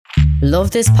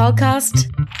Love this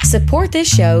podcast? Support this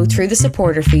show through the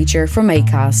supporter feature from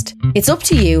Acast. It's up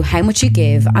to you how much you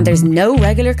give and there's no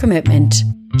regular commitment.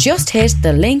 Just hit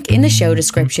the link in the show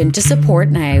description to support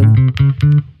now.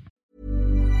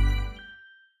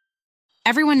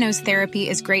 Everyone knows therapy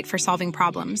is great for solving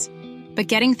problems, but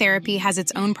getting therapy has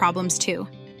its own problems too,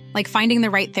 like finding the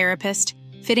right therapist,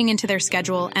 fitting into their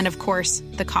schedule, and of course,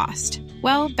 the cost.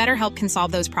 Well, BetterHelp can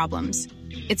solve those problems.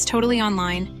 It's totally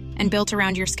online and built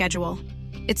around your schedule.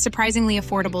 It's surprisingly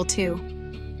affordable too.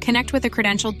 Connect with a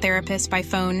credentialed therapist by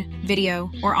phone, video,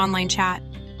 or online chat,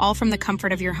 all from the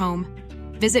comfort of your home.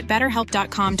 Visit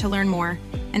BetterHelp.com to learn more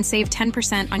and save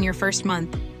 10% on your first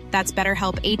month. That's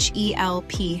BetterHelp,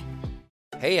 H-E-L-P.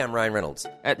 Hey, I'm Ryan Reynolds.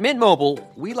 At Mint Mobile,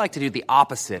 we like to do the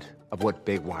opposite of what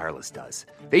Big Wireless does.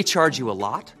 They charge you a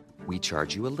lot, we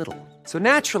charge you a little. So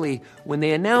naturally, when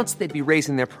they announced they'd be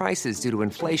raising their prices due to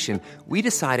inflation, we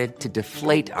decided to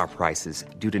deflate our prices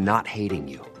due to not hating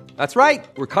you. That's right.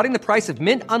 We're cutting the price of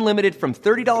Mint Unlimited from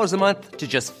 $30 a month to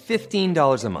just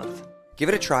 $15 a month. Give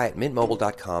it a try at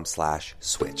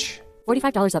mintmobile.com/switch.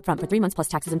 $45 up front for 3 months plus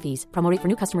taxes and fees. Promo rate for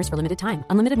new customers for limited time.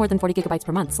 Unlimited more than 40 gigabytes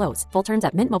per month. Slows full terms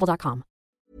at mintmobile.com.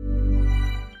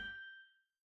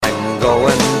 I'm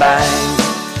going back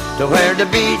to where the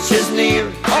beach is near,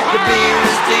 the beer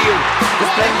is dear,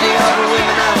 there's plenty of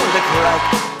women on the crack.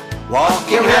 Walking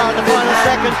here we are in the final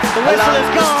second, the whistle is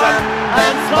gone,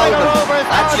 and Sligo Rovers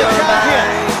are the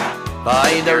champions.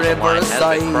 By the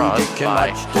riverside, you can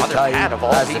watch the tide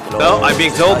as it flows. No, I'm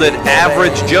being told that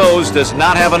Average Joe's does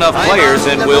not have enough players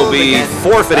and will be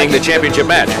forfeiting the championship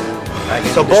match.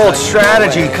 It's a bold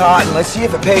strategy, Cotton. Let's see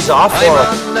if it pays off for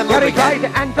him. Very tight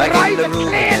and drive it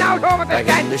clean out over the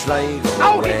fence.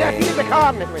 Out in the field, the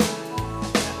corner.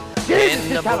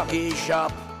 In the bookie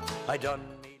shop, I done.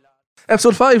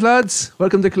 Episode 5, lads.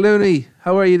 Welcome to Clooney.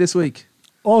 How are you this week?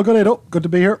 All good, Edo. Good to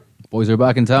be here. Boys are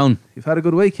back in town. You've had a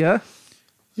good week, yeah?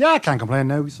 Yeah, I can't complain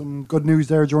now. Some good news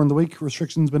there during the week.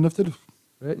 Restrictions been lifted.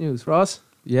 Great news. Ross?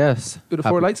 Yes. Did a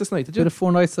 4 nights last night, did you? Did a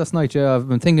 4 nights last night, yeah. I've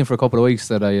been thinking for a couple of weeks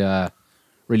that I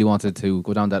really wanted to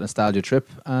go down that nostalgia trip,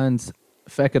 and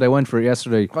feck it, I went for it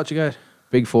yesterday. What'd you get?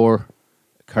 Big 4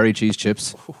 curry cheese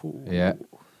chips. Yeah.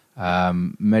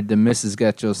 Made the missus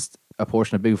get just a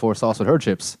portion of Big 4 sauce with her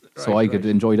chips, so I could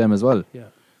enjoy them as well. Yeah.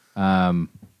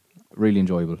 Really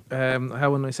enjoyable. I had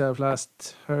one myself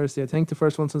last Thursday, I think, the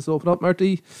first one since it opened up.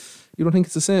 Marty, you don't think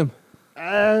it's the same?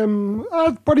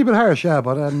 Probably a bit harsh, yeah,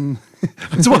 but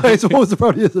that's why I suppose it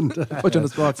probably isn't. Put you on the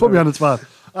spot. Put me on the spot.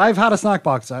 I've had a snack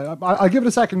box. I'll give it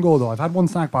a second go, though. I've had one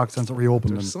snack box since it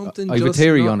reopened. There's something I have a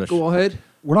theory on it. Go ahead.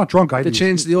 We're not drunk, They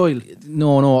changed the oil.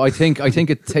 No, I think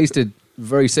it tasted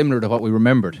very similar to what we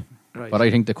remembered. Right. But I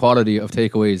think the quality of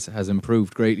takeaways has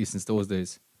improved greatly since those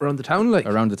days. Around the town, like?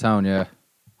 Around the town, yeah.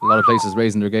 A lot of places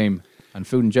raising their game, and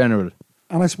food in general.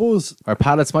 And I suppose our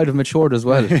palates might have matured as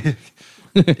well.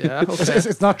 Yeah, okay.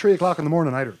 It's not 3 o'clock in the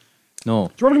morning either.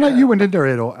 No. Do you remember the night you went in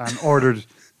there, Edo, and ordered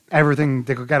everything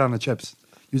they could get on the chips?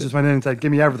 You just went in and said,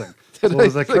 "Give me everything." So it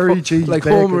was like curry, cheese, like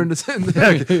bacon. Homer in the sin.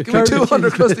 Give me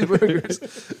 200 crusty burgers.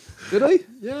 Did I?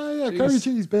 Yeah. Curry,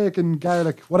 cheese, bacon,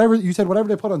 garlic, whatever you said. Whatever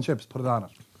they put on chips, put it on it.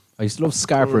 I used to love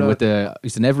scarpering with I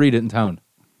used to never eat it in town.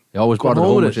 You always brought it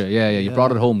home with you. Yeah. You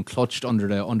brought it home, clutched under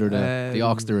the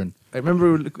ox there. I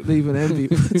remember leaving Envy.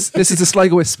 This is the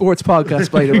Sligo Sports podcast,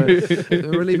 by the way.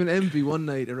 We were leaving Envy one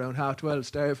night around 12:30,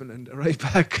 starving, and right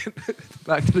back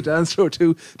to the dance floor,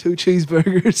 two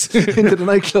cheeseburgers into the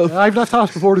nightclub. I've left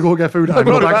house before to go get food. No,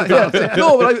 but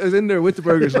I was in there with the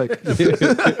burgers. Like,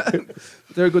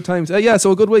 they're good times.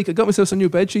 So a good week. I got myself some new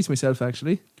bed sheets myself,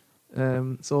 actually.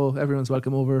 So everyone's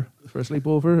welcome over for a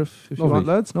sleepover if you want,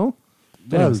 lads. No.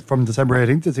 Well, from December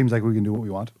 18th, it seems like we can do what we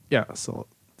want. Yeah, so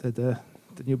the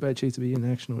new bed sheets will be in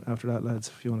action after that,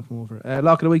 lads, if you want to come over.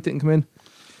 Lock of the week didn't come in.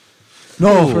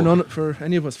 No. For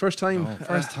any of us. First time.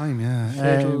 First time, yeah.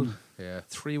 Fatal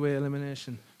 3-way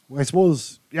elimination. I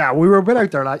suppose, we were a bit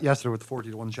out there yesterday with the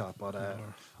 40-1 shot, but... it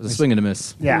was a swing and a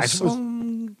miss. Yeah, I suppose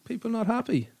some people not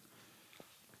happy.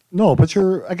 No, but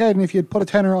again, if you'd put a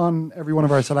tenner on every one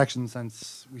of our selections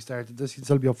since we started this, you'd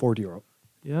still be up €40.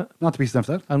 Yeah, not to be sniffed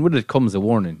at. And with it comes a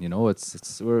warning,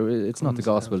 it's not the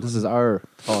gospel. This is our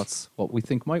thoughts, what we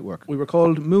think might work. We were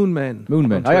called Moonmen.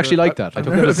 Moonmen. I actually like that. I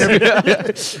took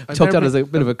that as a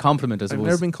bit of a compliment, I suppose.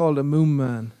 I've never been called a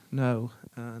Moonman. No,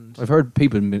 and I've heard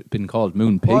people been called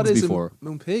moon pigs before. A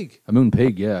moon pig? A moon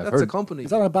pig, yeah. That's a company. Is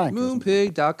that a bank?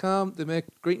 Moonpig.com. They make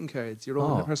greeting cards. Your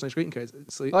own personalised greeting cards.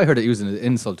 So I heard it using an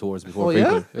insult towards before.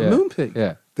 People. Yeah? A moon pig.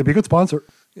 Yeah, they'd be a good sponsor.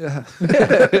 Yeah.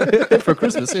 For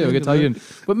Christmas, we could tie you in.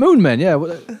 But Moonmen, yeah.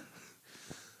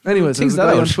 Anyways, Tease there's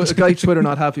that out. a guy on Twitter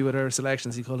not happy with our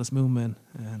selections. He called us Moonmen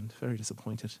and very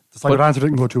disappointed. The Sligo Dancer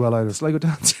didn't go too well either. Sligo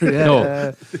Dancer,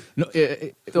 yeah. No.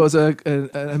 There was an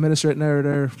administrative error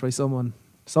there by someone.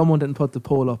 Someone didn't put the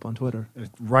poll up on Twitter. It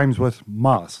rhymes with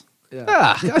Moss.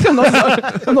 Yeah.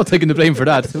 I'm not taking the blame for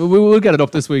that. We'll get it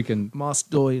up this week. And Moss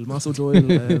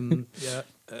O'Doyle. Yeah.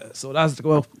 So that's to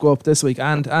go up this week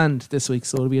and this week.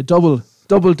 So it'll be a double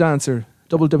dancer.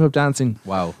 Double dip up dancing.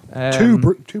 wow.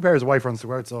 Two pairs of white fronts to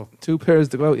go out, so 2 pairs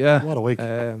to go out, yeah. what a week.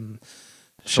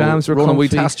 Shams were Ronan, we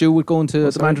comfy. tasked you with going to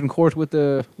the sorry. Mandarin Court with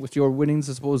your winnings,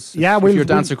 I suppose. yeah, if your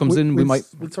dancer comes in, we might.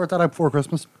 We'll sort that out before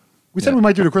Christmas. We said Yeah. we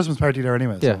might do the Christmas party there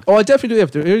anyway. Yeah. So. Oh, I definitely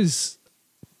do.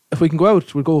 If we can go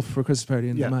out, we'll go for a Christmas party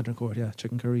in Yeah. the Mandarin Court. Yeah,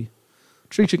 chicken curry.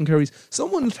 3 chicken curries.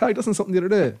 Someone tagged us on something the other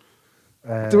day.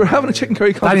 They were having a chicken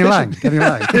curry Danny competition.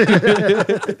 Lang.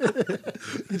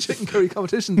 A chicken curry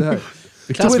competition there.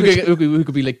 We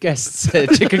could be like guests,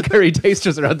 chicken curry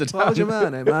tasters around the Told you,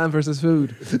 town. man. Man versus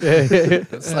food.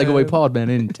 It's like a way pod man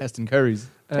in testing curries,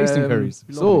 tasting curries.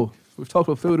 So we've talked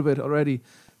about food a bit already.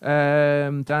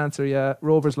 Dancer, yeah.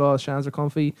 Rovers lost. Shans are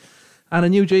comfy. And a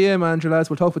new GA manager, lads.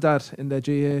 We'll talk about that in the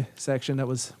GA section. That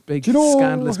was big, Do you know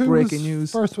scandalous, who breaking was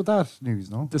news. first with that news,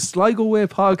 no? The Sligo Way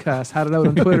podcast had it out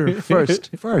on Twitter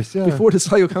first. First, yeah. Before the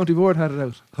Sligo County Board had it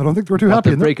out. I don't think they were too Got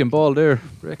happy. the breaking ball there.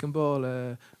 Breaking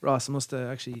ball. Ross must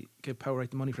actually give Power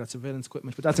the money for that surveillance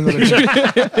equipment, but that's another thing.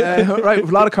 Right, with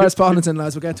a lot of correspondence in,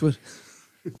 lads. We'll get to it.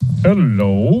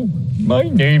 Hello, my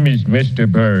name is Mr.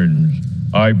 Burns.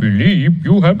 I believe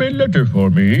you have a letter for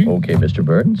me. Okay, Mr.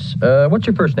 Burns. What's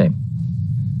your first name?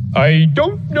 I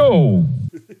don't know.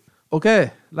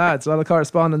 Okay, lads, a lot of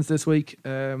correspondence this week.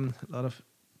 A lot of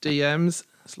DMs,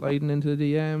 sliding into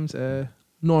the DMs,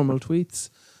 normal tweets,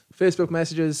 Facebook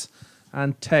messages,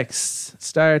 and texts.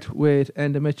 Start with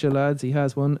Enda Mitchell, lads. He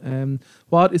has one.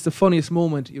 What is the funniest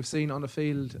moment you've seen on a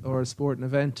field or a sporting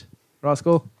event?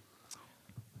 Roscoe?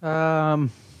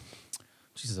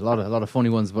 Jesus, a lot of funny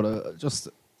ones, but just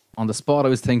on the spot, I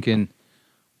was thinking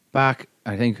back.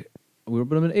 I think we were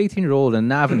about an 18-year-old, and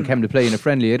Navan came to play in a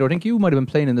friendly. I don't think you might have been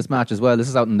playing in this match as well. This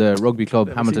is out in the rugby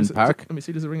club, Hamilton Park. Let me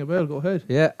see. Does it ring a bell? Go ahead.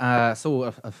 Yeah.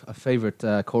 So a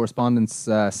favourite correspondence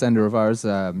sender of ours,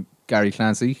 Gary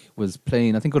Clancy, was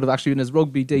playing. I think would have actually been his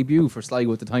rugby debut for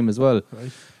Sligo at the time as well.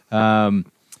 Right.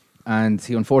 And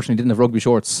he unfortunately didn't have rugby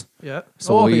shorts. Yeah.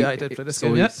 So he did for this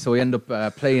game. Yeah. So he ended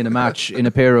up playing a match in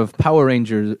a pair of Power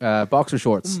Ranger boxer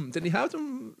shorts. Didn't he have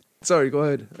them? Sorry, go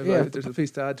ahead. Yeah. There's a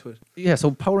piece to add to it. Yeah, so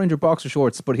Power Ranger boxer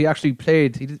shorts, but he actually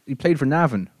played. He played for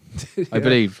Navan, I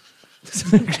believe.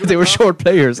 They were short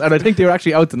players, and I think they were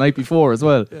actually out the night before as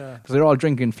well. Yeah. Because they were all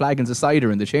drinking flagons of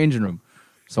cider in the changing room.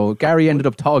 So Gary ended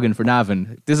up togging for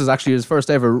Navan. This is actually his first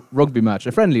ever rugby match,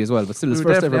 a friendly as well, but still his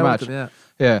first ever match.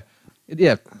 Yeah.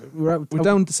 We're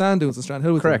down to Sand Dunes in Strand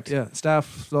Hill. Correct. Yeah.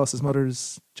 Staff lost his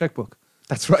mother's checkbook.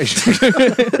 That's right.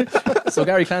 So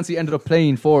Gary Clancy ended up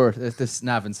playing for this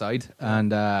Navan side,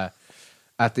 and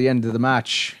at the end of the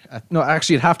match,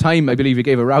 actually at half time, I believe he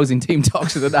gave a rousing team talk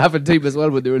to the Navan team as well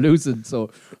when they were losing.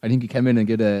 So I think he came in and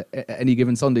did a any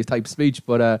given Sunday type speech.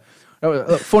 But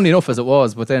funny enough as it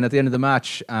was, but then at the end of the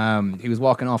match, he was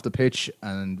walking off the pitch,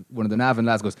 and one of the Navan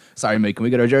lads goes, "Sorry, mate, can we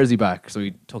get our jersey back?" So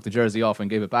he took the jersey off and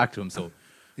gave it back to him. So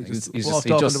he was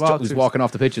walking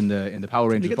off the pitch in the Power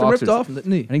Rangers Did he get boxers. them ripped off him,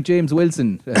 didn't he? I think James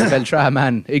Wilson, Beltra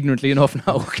man, ignorantly enough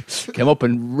now, came up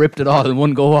and ripped it all in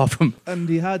one go off him. And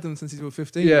he had them since he was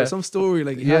 15. Yeah. There's some story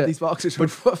like he had these boxers for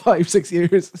 5-6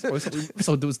 years.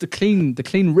 So there was the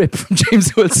clean rip from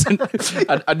James Wilson,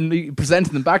 and he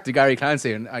presented them back to Gary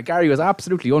Clancy, and Gary was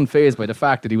absolutely unfazed by the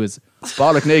fact that he was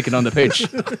bollock naked on the pitch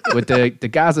with the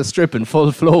Gaza strip in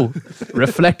full flow,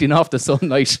 reflecting off the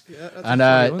sunlight.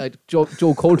 And Joe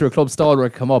Coulter, club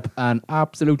stalwart, come up and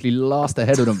absolutely lost the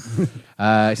head of him.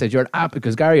 He said, "You're an app,"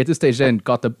 because Gary at this stage then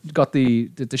got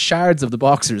the shards of the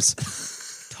boxers,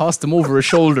 tossed them over his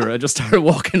shoulder, and just started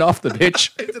walking off the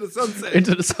pitch into the sunset.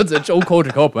 Into the sunset. Joe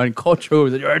Coulter come up and cut through.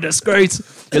 He said, "You're a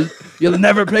disgrace. You'll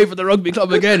never play for the rugby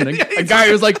club again." And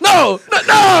Gary was like, "No!"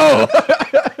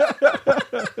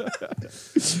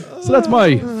 So that's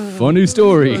my funny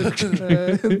story.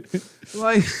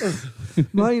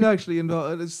 Mine actually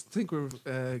involved. I just think we're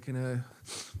kind of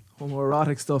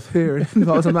homoerotic stuff here. It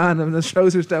involves a man having his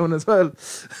trousers down as well.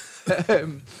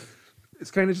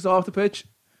 It's kind of just off the pitch.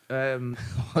 Oh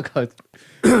God!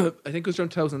 I think it was around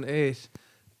 2008.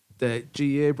 The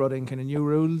GA brought in kind of new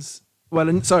rules. Well,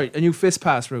 a new fist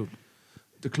pass rule.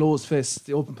 The closed fist,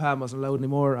 the open palm wasn't allowed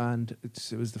anymore, and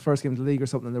it was the first game of the league or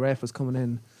something. And the ref was coming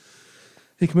in.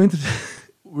 He came into.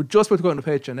 We're just about to go on the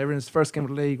pitch, and everyone's first game of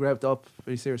the league, revved up,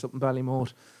 very serious up in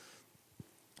Ballymote.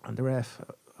 And the ref,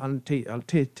 TJ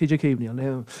Keaveney, I'll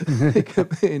name him. He came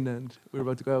in and we were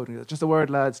about to go out and he goes, just a word,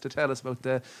 lads, to tell us about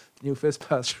the new fist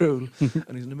pass rule.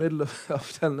 And he's in the middle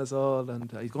of telling us all,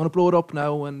 and he's going to blow it up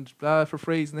now and blah for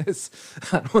freezing this.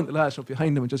 And one of the lads up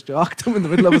behind him and just jocked him in the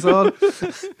middle of us all.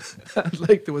 And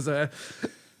like there was a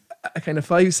kind of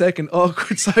 5-second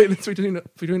awkward silence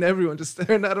between everyone just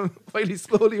staring at him while he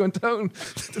slowly went down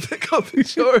to pick up his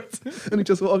shorts, and he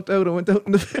just walked out and went out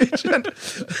in the pitch, and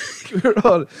we were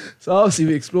all, so obviously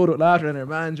we exploded with laughter, and our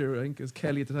manager, I think it was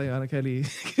Kelly at the time, Anna Kelly,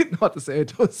 he didn't know what to say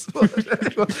to us, but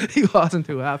he wasn't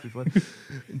too happy, but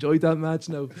enjoyed that match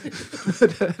now.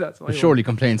 That's my surely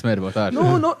complaints made about that.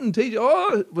 No, nothing.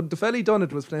 TJ, but the fella he done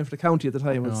it was playing for the county at the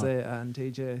time, I'd say, and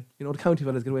TJ, the county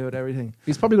fellas get away with everything.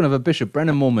 He's probably going to have a Bishop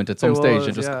Brennan moment at some stage,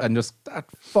 and just that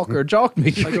fucker jocked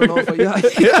me. I don't know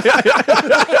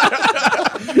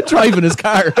if driving his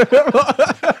car.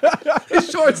 His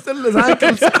shorts still in his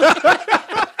ankles.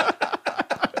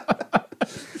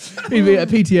 He'll be a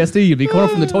PTSD. He'll be coming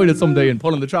up from the toilet someday and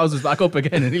pulling the trousers back up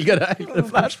again, and he'll get a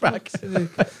flashback.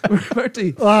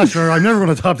 Bertie. Sure, I'm never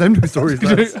going to top them two stories.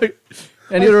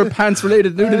 Any other pants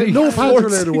related nudity? No pants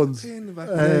related ones.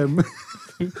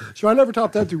 Sure, I never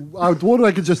topped that two. The one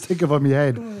I could just think of on my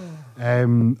head.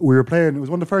 We were playing. It was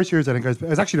one of the first years I think. It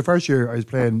was actually the first year I was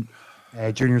playing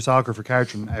junior soccer for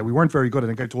Cartron. We weren't very good. I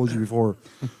think I told you before.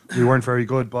 We weren't very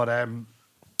good, but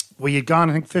we had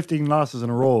gone I think 15 losses in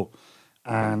a row,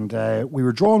 and we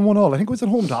were drawing 1-1. I think it was at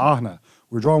home to Ahna.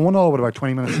 We were drawing 1-1 with about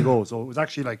 20 minutes to go. So it was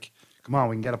actually like, come on,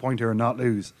 we can get a point here and not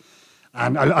lose.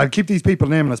 And I'll keep these people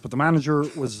nameless, but the manager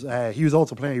was he was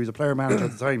also playing. He was a player manager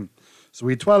at the time. So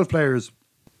we had 12 players.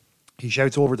 He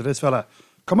shouts over to this fella,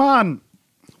 "Come on,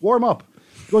 warm up."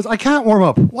 He goes, "I can't warm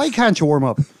up." "Why can't you warm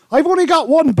up?" "I've only got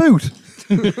one boot."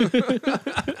 And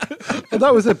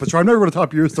that was it. But sure, I'm never going to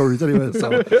top your stories anyway.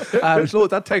 So.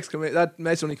 That text that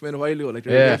message only came in a while ago. Like,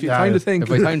 if you're trying to think,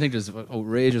 if I trying to think, there's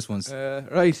outrageous ones.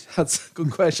 Right, that's a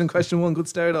good question. Question one, good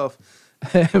start off.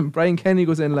 Brian Kenny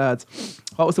goes in, lads.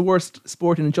 What was the worst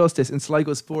sporting injustice in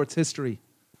Sligo sports history?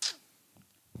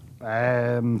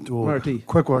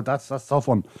 Quick one. That's a tough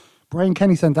one. Brian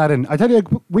Kenny sent that in. I tell you,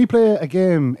 we play a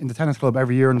game in the tennis club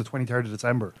every year on the 23rd of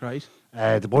December. Right.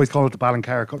 The boys call it the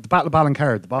Ballincar Cup, the Battle of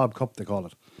Ballincar, the Bob Cup they call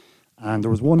it. And there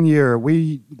was one year,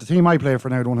 the team I play for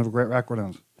now don't have a great record on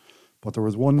it. But there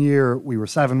was one year we were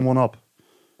 7-1 up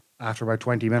after about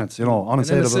 20 minutes,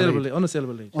 unassailable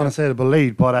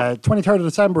lead. But 23rd of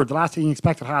December, the last thing you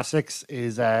expect at 6:30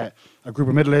 is a group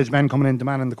of middle-aged men coming in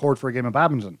demanding the court for a game of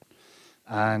badminton.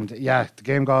 And the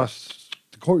game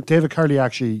David Curley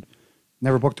actually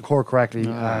never booked the court correctly,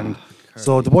 and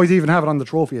so the boys even have it on the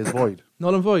trophy as void.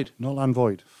 Null and void.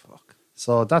 Fuck.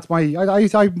 So that's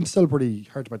I'm still pretty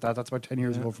hurt about that. That's about 10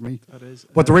 years ago for me. That is.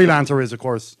 But the real answer is, of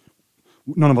course,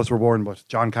 none of us were born, but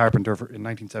John Carpenter in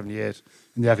 1978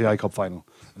 in the FAI Cup final.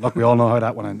 Look, we all know how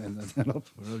that one ended up.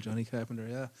 Well, Johnny Carpenter,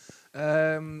 yeah.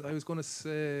 I was going to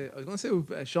say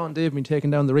Sean Dave been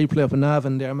taking down the replay up in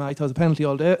Navan there. I thought it was a penalty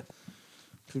all day.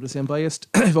 People say I'm biased.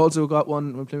 I've also got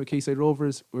one when playing with Quayside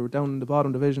Rovers. We were down in the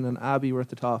bottom division and Abbey were at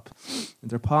the top. In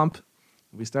their pomp,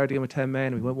 we started the game with 10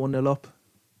 men. We went 1-0 up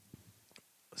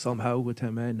somehow with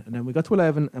 10 men. And then we got to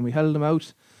 11 and we held them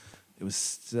out. It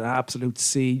was an absolute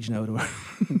siege now.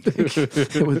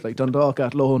 It was like Dundalk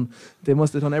at Lone. They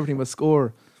must have done everything but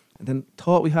score. And then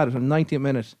thought we had it on 90th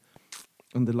minute.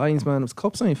 And the linesman, it was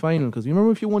cup semi-final. Because you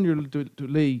remember if you won your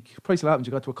league, price of happens,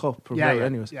 you got to a cup.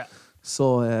 Anyways. Yeah.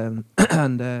 So,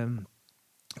 the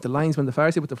linesman, the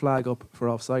Farsi, put the flag up for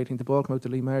offside. I think the ball came out to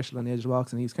Lee Marshall on the edge of the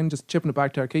box, and he was kind of just chipping it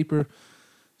back to our keeper,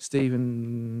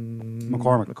 Stephen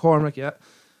McCormick, yeah.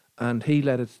 And he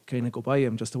let it kind of go by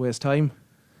him just to waste time.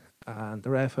 And the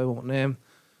ref, I won't name,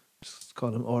 just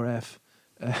call him RF,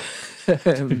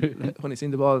 when he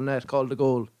seen the ball in the net, called the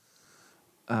goal.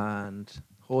 And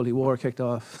Holy War kicked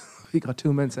off. We got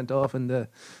 2 men sent off in the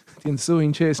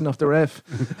ensuing chasing off the ref.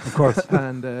 Of course.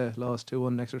 And lost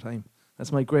 2-1 extra time.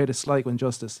 That's my greatest Sligo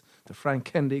injustice. The Frank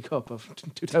Kennedy Cup of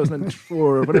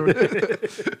 2004 or whatever.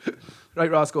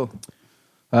 Right, Roscoe.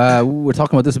 We were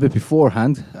talking about this a bit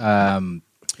beforehand.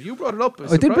 You brought it up.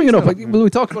 I did bring it up. We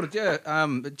talked about it, yeah.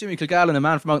 Jimmy Kilgallen, a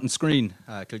man from out in Screen.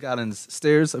 Kilgallen's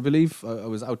Stairs, I believe. I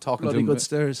was out talking to him. Good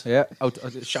Stairs. Yeah,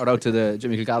 shout out to the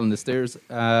Jimmy Kilgallen, the Stairs.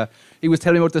 He was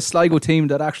telling me about the Sligo team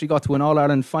that actually got to an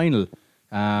All-Ireland final.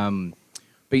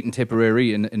 Beaten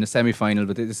Tipperary in the semi-final,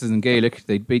 but this is in Gaelic.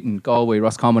 They'd beaten Galway,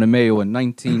 Roscommon and Mayo in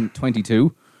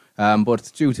 1922.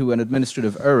 But due to an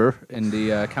administrative error in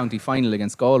the county final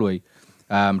against Galway,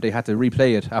 they had to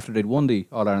replay it after they'd won the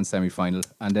All-Ireland semi-final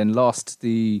and then lost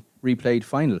the replayed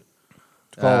final.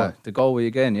 The Galway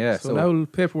again, yeah. So an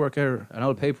old paperwork error. An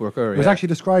old paperwork error. It was actually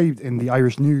described in the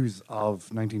Irish News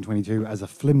of 1922 as a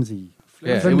flimsy.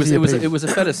 Yeah, it was a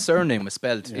fella's surname was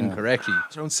spelled incorrectly.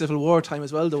 It's around Civil War time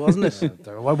as well, though, wasn't it?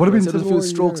 There would have been a few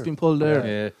strokes being pulled there.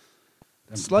 Yeah.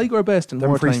 Sligo are best in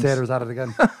Them war Free times. Staters at it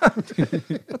again.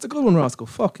 That's a good one, Roscoe.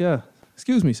 Fuck yeah.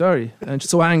 Excuse me, sorry. I'm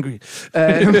just so angry.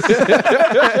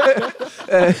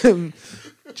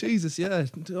 Jesus, yeah.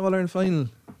 All-Ireland final.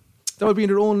 That would be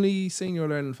their only senior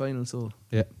All-Ireland final, so...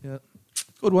 Yeah.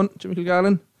 Good one, Jimmy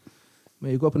Kilgallen.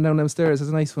 May you go up and down them stairs.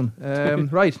 That's a nice one.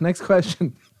 Right, next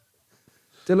question.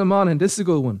 Dylan Monaghan, this is a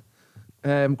good one.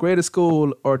 Greatest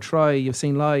goal or try you've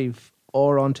seen live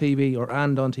or on TV or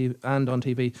and on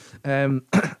TV.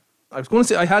 I was going to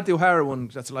say I had the O'Hara one.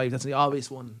 That's live. That's the obvious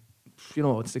one. You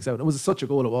know, it sticks out. It was such a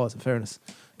goal. It was, in fairness,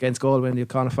 against Galway in the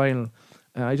O'Connor final.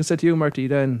 I just said to you, Marty,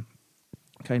 then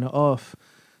kind of off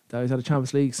that I was at a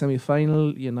Champions League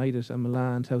semi-final, United and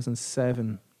Milan,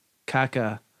 2007.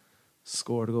 Kaka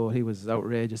scored a goal. He was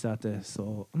outrageous that day.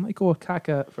 So I might go with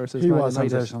Kaka versus Man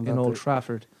United in Old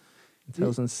Trafford in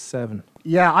 2007.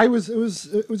 Yeah, it was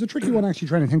a tricky one actually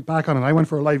trying to think back on it. I went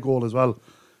for a live goal as well.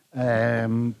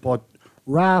 But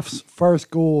Raf's first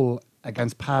goal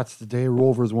against Pats the day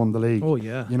Rovers won the league. Oh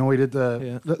yeah. You know, he did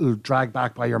the little drag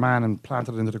back by your man and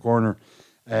planted it into the corner.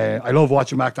 I love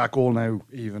watching back that goal now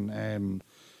even.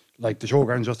 Like the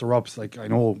showground just erupts. Like I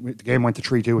know the game went to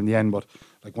 3-2 in the end, but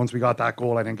like once we got that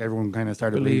goal, I think everyone kind of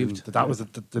started believing that was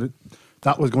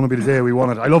that was going to be the day we won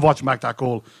it. I love watching back that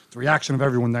goal. The reaction of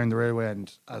everyone down the railway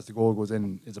and as the goal goes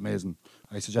in is amazing.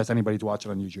 I suggest anybody to watch it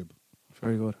on YouTube.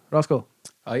 Very good. Roscoe?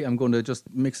 I am going to just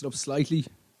mix it up slightly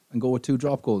and go with 2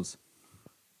 drop goals.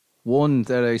 One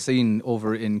that I seen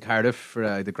over in Cardiff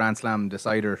for the Grand Slam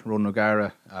decider, Ronan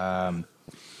O'Gara.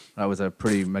 That was a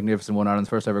pretty magnificent one, Ireland's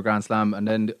first ever Grand Slam. And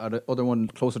then the other one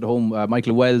closer to home,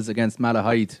 Michael Wells against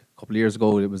Malahide a couple of years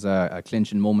ago. It was a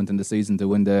clinching moment in the season to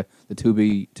win the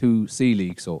 2B2C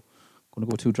league. So going to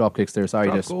go with 2 drop kicks there. Sorry,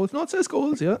 drop goals. No, it says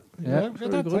goals, yeah.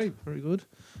 Very good. Very good.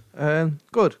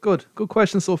 Good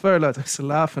question so far, lads. I'm still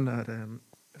laughing at I'm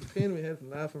paying my head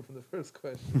from laughing from the first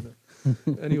question.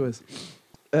 Anyways,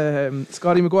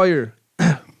 Scotty Maguire,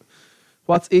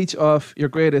 what's each of your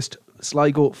greatest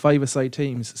Sligo 5-a-side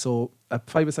teams? So a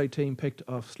 5-a-side team picked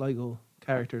off Sligo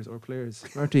characters or players.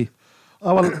 Marty?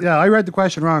 Oh, well, yeah, I read the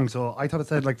question wrong, so I thought it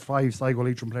said like 5 Sligo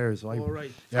Leitrim players. So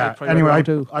right. Yeah, anyway,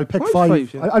 I'll pick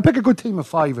 5. I'll pick a good team of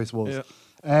 5, I suppose. Yeah.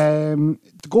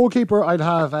 The goalkeeper, I'd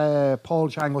have Paul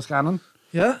Shango Scanlon.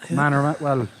 Yeah. Manor,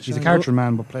 well, he's a Cartron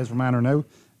man, but plays for Manor now.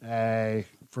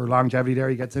 For longevity there,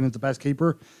 he gets in as the best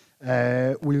keeper.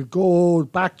 We'll go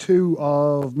back to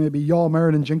of maybe Yaw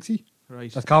Merrin and Jinxie.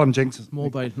 Right. Let's call him Jinx.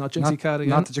 Mobile, not Jinxie Cat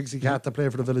again. Not the Jinxie Cat that play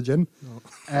for the Village Inn. No.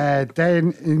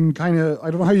 Then in kind of, I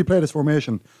don't know how you play this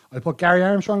formation. I'll put Gary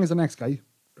Armstrong as the next guy,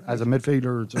 as a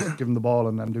midfielder, just give him the ball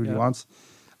and then do what he wants.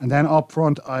 And then up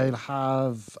front, I'll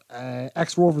have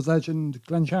ex-Rovers legend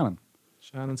Glenn Shannon.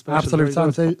 Shannon special.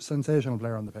 Absolute sensational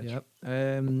player on the pitch. Yep.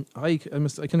 I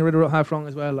kind of read it half wrong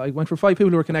as well. I went for 5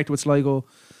 people who were connected with Sligo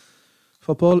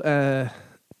football. The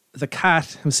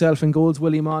Cat himself in goals,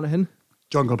 Willie Monaghan.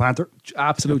 Jungle Panther.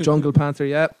 Absolute Jungle Panther,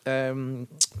 yeah.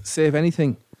 Save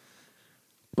anything.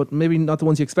 But maybe not the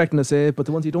ones you expect him to save, but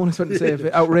the ones you don't expect to save.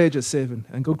 Outrageous saving.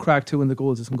 And good crack too in the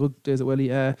goals. There's some good days at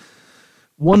Willie.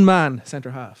 One man,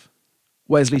 centre half.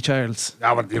 Wesley Charles.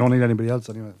 Yeah, but you don't need anybody else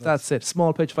anyway. That's it.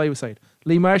 Small pitch, 5-a-side.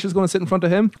 Lee Marshall's going to sit in front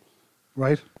of him.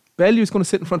 Right. Bellew's going to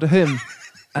sit in front of him.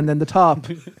 And then the top,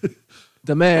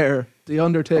 the mayor, the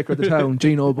undertaker of the town,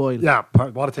 Gino Boyle. Yeah,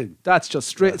 what a team. That's just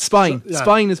straight spine. Yeah.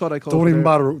 Spine is what I call it. Don't even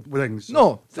bother with things.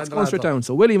 No, that's going straight down.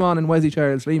 So Willie Monaghan, Wesley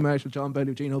Charles, Lee Marshall, John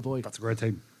Bellew, Gino Boyle. That's a great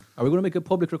team. Are we going to make a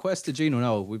public request to Gino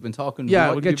now? We've been talking.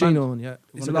 Yeah, we'll get Gino on. Yeah,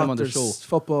 it's a lot. On the show. There's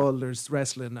football, there's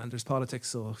wrestling, and there's politics.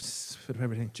 So it's a bit of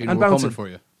everything. Gino, and we're bouncing coming for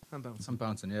you. I'm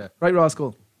bouncing. Yeah. Right,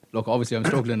 Roscoe. Look, obviously I'm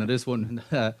struggling at this one.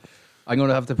 I'm going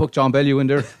to have to put John Bellew in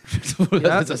there.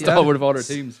 That's a stalwart of all our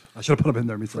teams. I should have put him in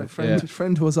there myself.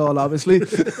 Friend to us all, obviously.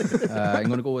 I'm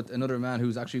going to go with another man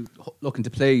who's actually looking to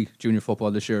play junior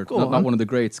football this year. Not one of the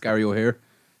greats, Gary O'Hare.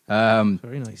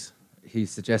 Very nice. He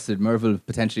suggested Merville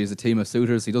potentially as a team of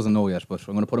suitors. He doesn't know yet, but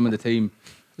I'm going to put him in the team.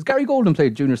 Has Gary Golden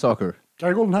played junior soccer?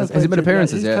 Gary Golden has he made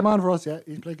appearances? He's come on for us, yeah.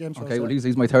 He's played games for us. Okay, well,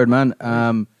 he's my third man.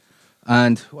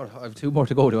 And I have 2 more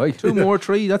to go, do I? 2 more,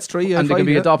 3. That's 3. And they can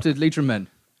be adopted Leitrim men.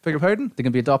 Beg your pardon? They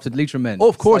can be adopted Leitrim men. Oh,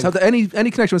 of course. Have any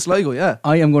connection with Sligo? Yeah.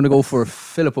 I am going to go for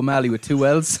Philip O'Malley with 2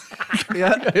 L's.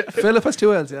 Yeah. Philip has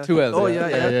 2 L's. Yeah. 2 L's. Oh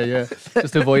yeah.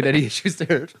 Just to avoid any issues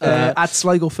there. At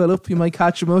Sligo Philip, you might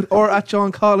catch him out, or at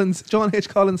John H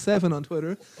Collins 7 on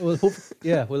Twitter. Well,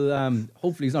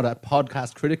 hopefully he's not a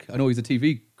podcast critic. I know he's a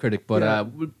TV critic, but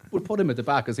we'll put him at the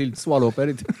back as he'll swallow up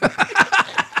anything.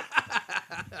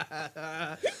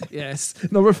 Yes.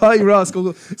 Number 5, Ross.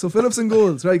 Go. So Phillips and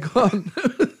goals. Right, go on.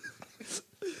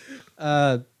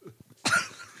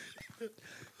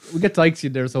 We get Dykes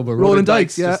in there somewhere. Roland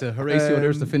Dykes, yeah. Just a Horatio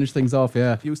there to finish things off,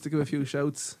 yeah. He used to give a few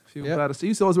shouts. He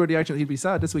used to always wear the Argentina. He'd be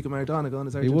sad this week of Maradona on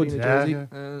his Argentina jersey.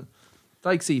 Yeah.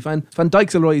 Dykesy. Van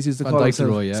Dijkselrooy used to call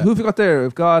himself. Yeah. So who have we got there?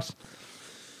 We've got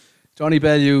Johnny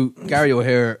Bellew, Gary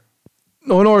O'Hare.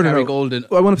 No, in order. Gary Golden.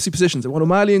 I want to see positions. I want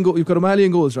O'Malley and you've got O'Malley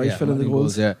and goals, right? Yeah, Fill in the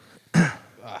goals. Yeah.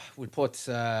 We'll put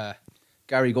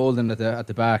Gary Golden at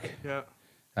the back.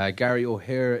 Yeah. Gary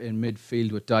O'Hare in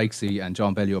midfield with Dykesy and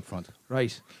John Bellew up front.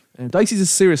 Right. Dicey's a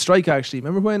serious strike, actually.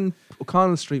 Remember when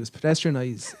O'Connell Street was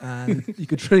pedestrianised and you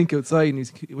could drink outside,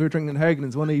 and we were drinking in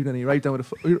Hargan's one evening and he right down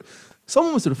with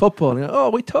someone was to the football and oh,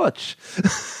 we touch.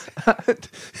 And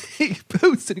he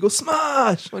boots and he goes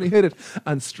smash when he hit it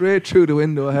and straight through the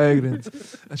window of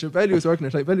Hargan's. And sure, Bellew was working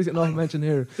it. Like, Bellew's getting off mention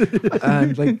here.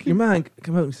 And like your man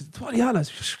came out and said, "What are you on?"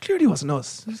 Clearly wasn't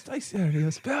us. It was Dicey there. And he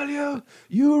goes, "Bellew,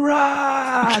 you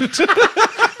rat."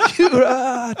 You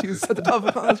rat. He was at the top of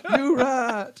the pond. You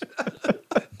rat.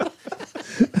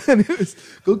 And it was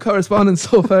good correspondence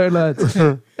so far, lads.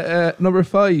 Number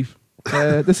 5.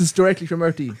 This is directly from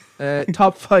Murty.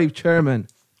 Top 5 chairman.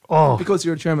 Oh. Because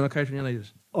you're a chairman of Carter United.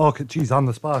 Oh, geez, on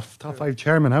the spot. Top 5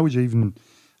 chairman. How would you even...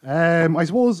 I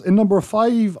suppose in number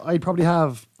 5, I'd probably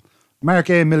have Mark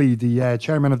A. Milley, the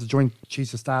chairman of the Joint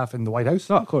Chiefs of Staff in the White House.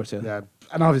 Oh, of course, yeah. Yeah,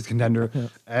 an obvious contender.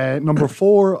 Yeah. Number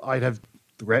 4, I'd have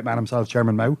the great man himself,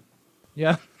 Chairman Mao.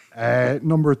 Yeah.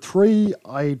 Number 3,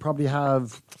 I'd probably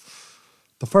have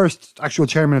the first actual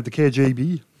chairman of the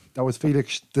KGB. That was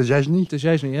Felix Dezhezhny.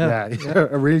 Dezhezhny, yeah.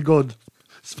 A real good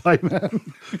spy man.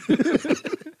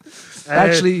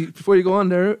 Actually, before you go on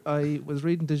there, I was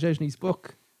reading Dezhezhny's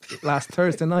book last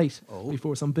Thursday night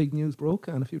before some big news broke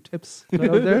and a few tips got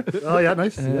out there. Oh, yeah,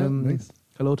 nice. Nice.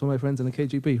 Hello to my friends in the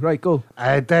KGB. Right, go.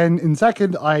 Then in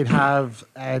second, I'd have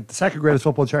the second greatest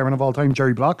football chairman of all time,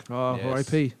 Jerry Block. Oh,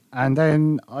 R.I.P. And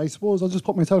then I suppose I'll just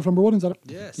put myself number 1. Is that it?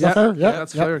 Yes. Is that fair? Yeah,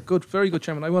 that's fair. Good, very good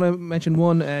chairman. I want to mention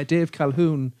one, Dave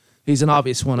Calhoun. He's an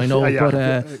obvious one, I know,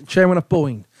 but chairman of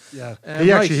Boeing. Yeah,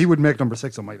 he would make number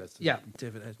 6 on my list. Yeah,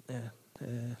 David.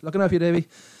 Looking after you, Davey.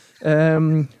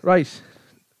 Right.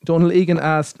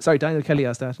 Daniel Kelly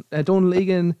asked that. Donald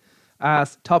Egan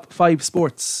asked top 5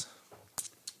 sports.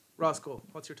 Roscoe,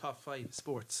 what's your top 5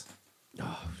 sports?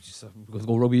 We'll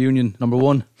go rugby union, number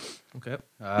 1. Okay.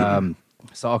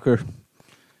 Soccer.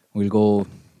 We'll go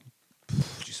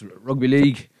rugby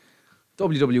league,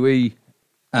 WWE,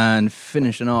 and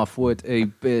finishing off with a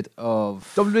bit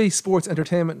of WWE sports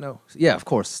entertainment now. Yeah, of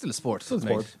course, still a sport. Still a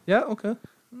sport. Yeah, okay.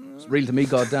 It's real to me,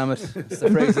 goddammit. It's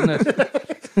the phrase, isn't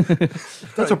it?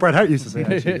 That's what Bret Hart used to say,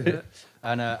 actually.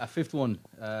 And a 5th one.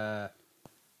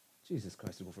 Jesus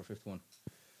Christ, I'll go for a 5th one.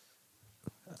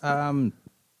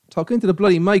 Talk into the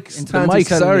bloody mic. Into the mic,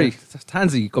 sorry.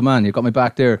 Tansy, come on, you got my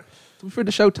back there. Don't be afraid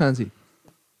to shout, Tansy.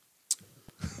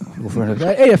 Go for it.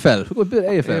 AFL. We'll bit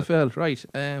AFL. AFL, right.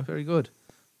 Very good.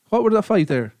 What were the 5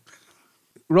 there?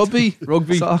 Rugby,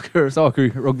 soccer,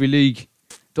 rugby league,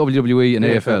 WWE, and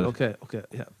AFL. Okay,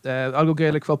 yeah. I'll go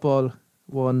Gaelic football,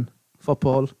 1,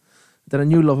 football. Then a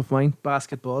new love of mine,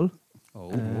 basketball.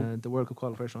 The World Cup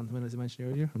qualifiers round, as I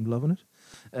mentioned earlier. I'm loving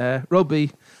it.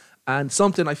 Rugby. And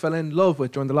something I fell in love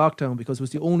with during the lockdown because it was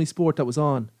the only sport that was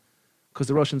on, because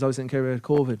the Russians obviously didn't care about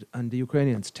COVID, and the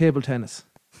Ukrainians, table tennis.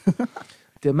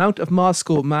 The amount of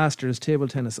Moscow Masters table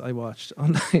tennis I watched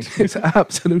online is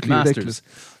absolutely ridiculous.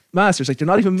 Masters, like they're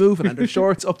not even moving and their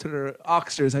shorts up to their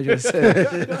oxters, I just say,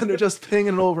 and they're just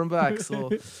pinging over and back. So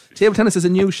table tennis is a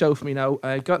new show for me now.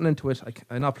 I've gotten into it.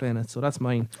 I'm not playing it, so that's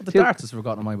mine. The darts has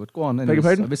forgotten mine, but go on. Beg your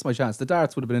pardon? I missed my chance. The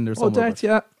darts would have been in there somewhere. Oh, darts,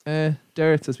 yeah.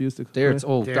 Darts, as we used to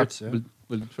call it. Darts.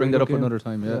 We'll bring that up another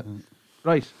time, yeah.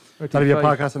 Right. That'll be a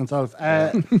podcast in itself.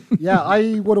 Yeah,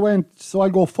 I would have went, so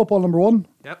I'd go football number 1.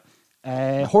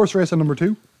 Yep. Horse racing number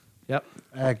 2.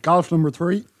 Yep. Golf number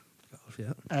 3.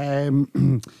 Yeah.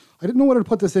 I didn't know whether to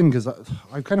put this in because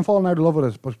I've kind of fallen out of love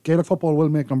with it, but Gaelic football will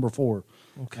make number 4.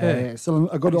 Okay. Still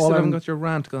a good you all still haven't got your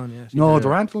rant gone yet. No, the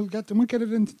rant we'll get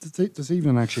it in this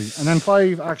evening actually. And then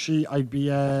 5, actually, I'd be,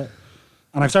 and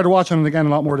I've started watching it again a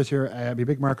lot more this year. I'd be a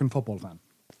big American football fan.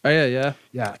 Oh yeah.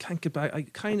 Yeah. I can't get back. I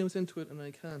kind of was into it and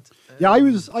I can't.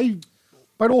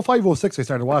 I About 05, 06 I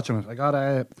started watching it. I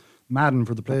got Madden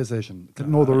for the PlayStation.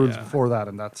 Didn't know the rules before that,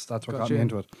 and that's what got me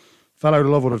into it. Fell out of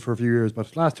love with it for a few years,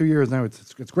 but last 2 years now,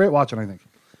 it's great watching, I think.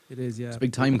 It is, yeah. It's a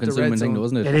big time-consuming thing, though,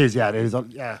 isn't it? It is, yeah. It is,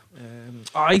 yeah.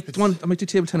 I might do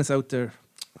table tennis out there.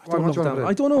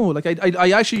 I don't know. Like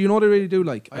I actually, you know what I really do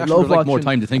like. I love watching, more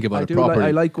time to think about it properly.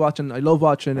 I love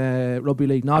watching rugby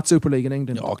league, not Super League in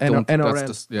England.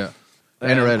 NRL.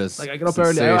 NRL is like I get up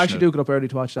early. I actually do get up early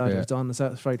to watch that. Yeah. It's on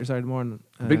the Friday or Saturday morning.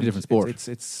 Completely different sport.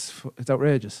 It's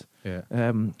outrageous. Yeah.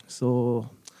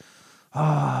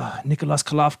 Nicholas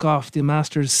Kolovkov, the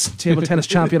Masters table tennis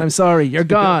champion. I'm sorry, you're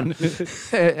gone.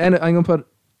 And I'm gonna put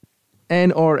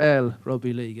NRL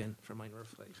rugby league in for mine.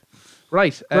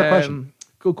 Right. Question.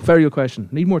 Very good question.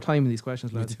 Need more time in these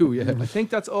questions, lads. We do, yeah. I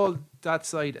think that's all that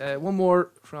side. One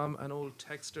more from an old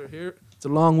texter here. It's a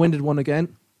long-winded one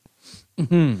again.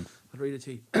 I'll read it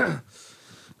to you.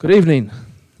 Good evening.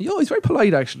 He's very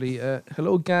polite, actually.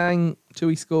 Hello, gang. 2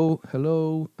 weeks ago.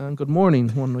 Hello and good morning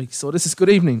 1 week. So this is good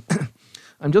evening.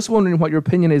 I'm just wondering what your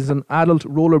opinion is on adult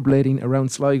rollerblading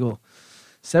around Sligo.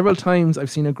 Several times I've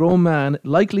seen a grown man,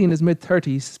 likely in his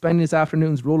mid-30s, spending his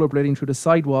afternoons rollerblading through the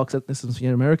sidewalks. This is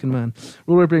an American man.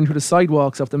 Rollerblading through the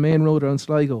sidewalks of the main road around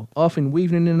Sligo, often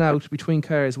weaving in and out between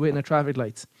cars, waiting at traffic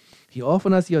lights. He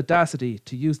often has the audacity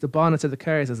to use the bonnets of the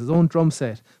cars as his own drum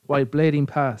set while blading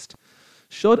past.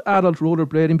 Should adult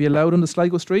rollerblading be allowed on the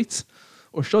Sligo streets?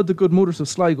 Or should the good mothers of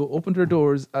Sligo open their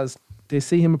doors as they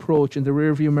see him approach in the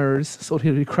rearview mirrors so that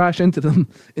he'll crash into them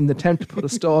in the attempt to put a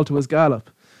stall to his gallop?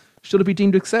 Should it be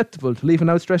deemed acceptable to leave an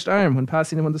outstretched arm when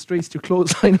passing him on the streets to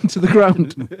clothesline him to the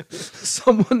ground?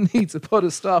 Someone needs to put a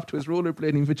stop to his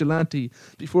rollerblading vigilante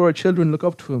before our children look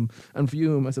up to him and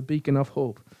view him as a beacon of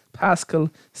hope. Pascal,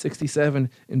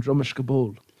 67, in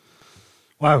Drumishkabole.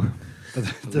 Wow.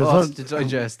 Lots to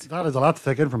digest. That is a lot to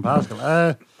take in from Pascal.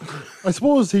 I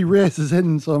suppose he raises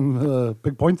in some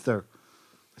big points there.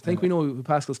 I think we know who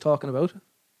Pascal's talking about.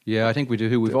 Yeah, I think we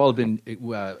do. We've all been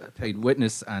paid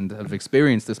witness and have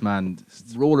experienced this man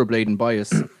rollerblading by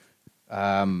us.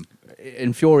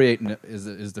 Infuriating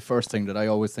is the first thing that I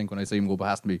always think when I see him go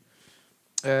past me.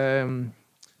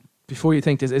 Before you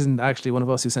think this isn't actually one of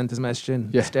us who sent this message in,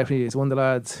 it's one of the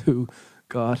lads who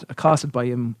got accosted by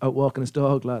him out walking his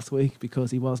dog last week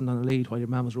because he wasn't on a lead while your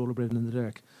man was rollerblading in the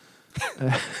dark.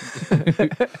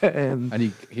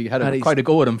 And he had quite a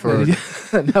go at him for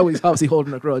and now he's obviously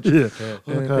holding a grudge.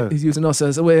 Okay. He's using us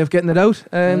as a way of getting it out.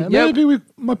 Maybe we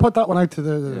might put that one out to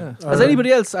the Has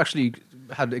anybody else actually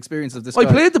had experience of this I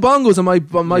guy? played the bongos on my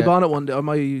bonnet one day, or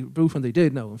my booth when they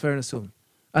did, now in fairness to him,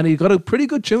 and he got a pretty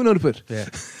good tune out of it.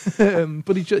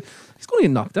 But he's going to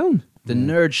get knocked down. The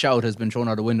nerd shout has been thrown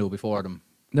out the window before them.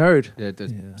 Nerd. Yeah,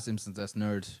 Simpsons, that's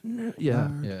nerd. Yeah.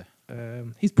 Yeah.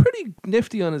 He's pretty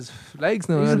nifty on his legs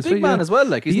now. He's a big man as well.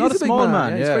 Like he's not a small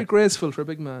man. He's very graceful for a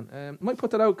big man. Might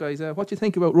put that out, guys. What do you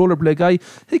think about rollerblade guy?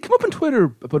 He came up on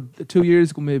Twitter about 2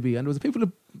 years ago, maybe, and there was people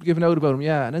giving out about him.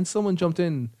 Yeah, and then someone jumped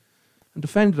in and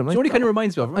defended him. So what he kind of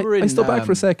reminds me of. I stood back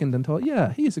for a second and thought,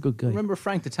 yeah, he is a good guy. Remember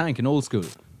Frank the Tank in Old School?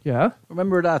 Yeah.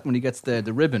 Remember that when he gets the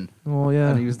ribbon? Oh yeah.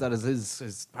 And he used that as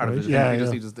his part of it.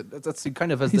 He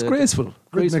kind of has. He's graceful.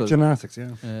 Rhythmic gymnastics,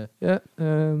 yeah.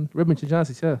 Rhythmic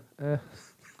gymnastics, yeah.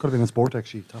 Could have been a sport,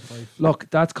 actually, top 5. Look,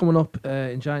 that's coming up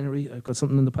in January. I've got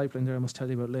something in the pipeline there I must tell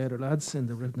you about later, lads. In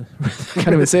the I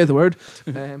can't even say the word.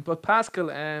 But Pascal,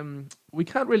 we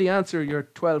can't really answer your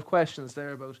 12 questions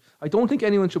there about. I don't think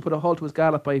anyone should put a halt to his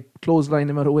gallop by clotheslining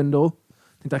him out a window.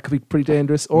 I think that could be pretty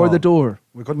dangerous. Or the door.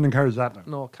 We couldn't encourage that now.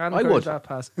 No, can't encourage that,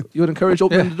 Pascal. You would encourage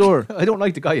opening the door. I don't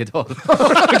like the guy at all.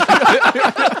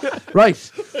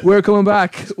 Right, we're coming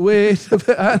back. Wait,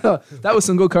 that was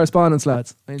some good correspondence,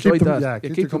 lads. I enjoyed that. Yeah,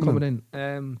 keep them coming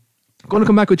in. Going to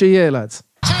come back with GA, lads.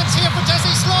 Chance here for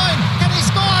Jesse Sloan. Can he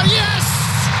score? Yes!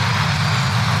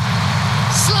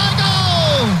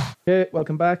 Sligo! Okay,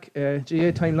 welcome back.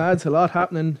 GA time, lads. A lot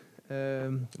happening. A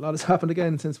lot has happened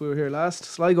again since we were here last.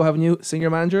 Sligo having new senior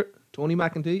manager, Tony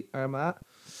McEntee, Armagh.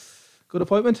 Good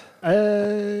appointment?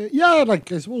 Yeah,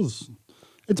 like I suppose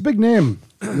it's a big name,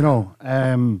 you know.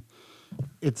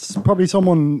 It's probably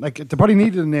someone like they probably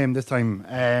needed a name this time.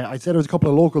 I said there was a couple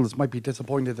of locals might be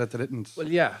disappointed that they didn't. Well,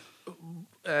 yeah,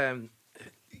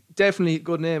 definitely a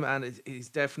good name, and he's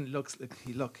definitely looks like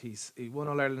he won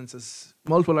All Ireland's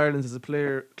multiple Irelands as a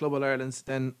player, Club All Ireland's,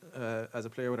 then as a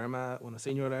player with Armagh, won a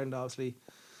senior All Ireland obviously.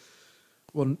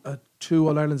 Won 2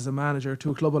 All Irelands as a manager,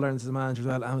 2 Club All Irelands as a manager as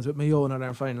well, and was with Mayo in All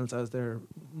Ireland finals as their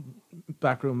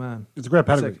backroom man. It's a great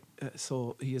pedigree.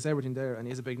 So he has everything there, and he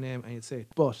has a big name, and you'd say.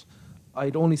 But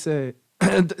I'd only say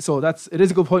so it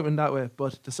is a good appointment that way.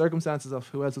 But the circumstances of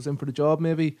who else was in for the job,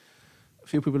 maybe a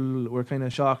few people were kind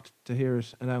of shocked to hear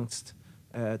it announced.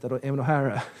 that Eamon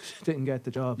O'Hara didn't get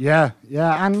the job. Yeah,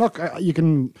 and look, you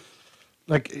can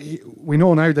we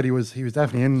know now that he was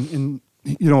definitely in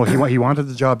he wanted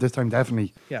the job this time,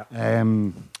 definitely. Yeah.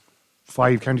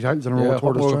 5 county titles in a row.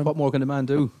 What more can the man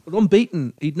do? But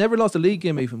unbeaten. He'd never lost a league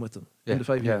game even with them in the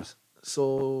 5 years.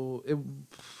 So,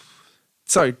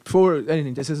 sorry, before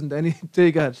anything, this isn't any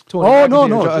dig at Tony. Oh,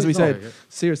 no, as we said,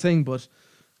 serious thing. But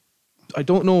I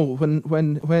don't know,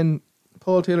 when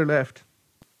Paul Taylor left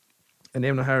and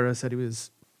Eamon O'Hara said he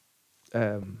was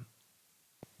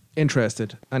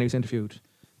interested and he was interviewed,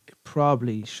 it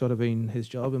probably should have been his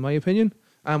job, in my opinion.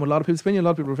 And with a lot of people's opinion, a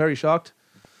lot of people were very shocked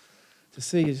to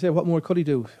say, what more could he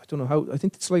do? I don't know how. I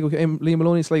think Liam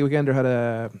Maloney and Sligo Gander had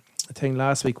a thing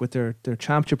last week with their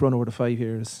championship run over the 5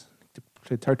 years. They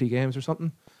played 30 games or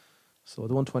something. So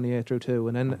they won 28 through 2.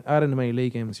 And then adding the many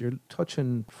league games, you're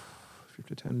touching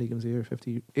 10 league games a year,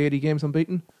 80 games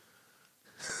unbeaten.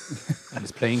 And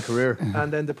his playing career.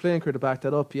 And then the playing career to back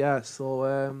that up, yeah. So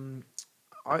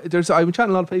I've been chatting to a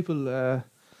lot of people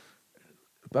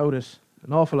about it,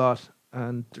 an awful lot.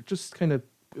 And they're just kind of,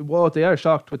 they are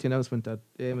shocked with the announcement that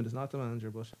Eamon is not the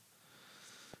manager, but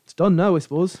it's done now, I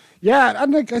suppose. Yeah,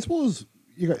 and I suppose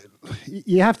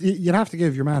you'd have to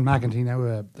give your man McEntee now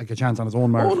a chance on his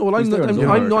own merit. Oh, well, I'm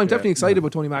definitely excited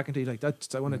about Tony McEntee. Like that,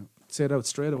 I want to say it out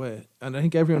straight away. And I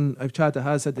think everyone I've chatted to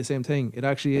has said the same thing. It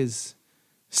actually is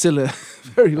still a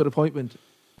very good appointment.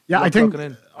 Yeah, I think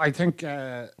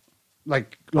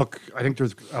look, I think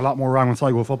there's a lot more wrong with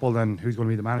Sligo football than who's going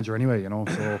to be the manager anyway.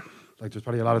 So. There's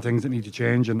probably a lot of things that need to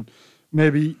change, and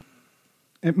maybe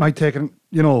it might take an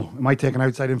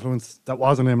outside influence that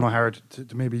wasn't Eamon O'Hara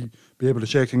to maybe be able to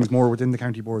shake things more within the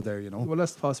county board there. Well,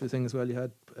 that's the possible thing as well. You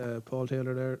had Paul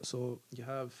Taylor there, so you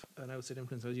have an outside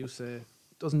influence, as you say.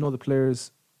 Doesn't know the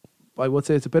players. I would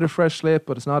say it's a bit of fresh slate,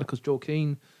 but it's not, because Joe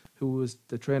Keane, who was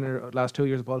the trainer last 2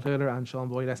 years of Paul Taylor, and Sean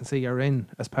Boyd S&C are in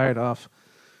as part of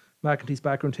McEntee's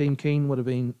background team. Keane would have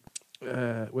been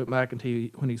with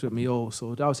McEntee when he was with Mayo,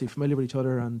 so they're obviously familiar with each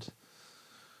other. And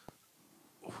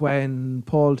when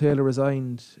Paul Taylor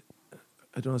resigned,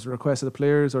 I don't know, as a request of the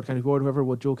players or the county board, whoever,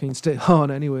 would Joe Keane stay on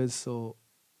anyways? So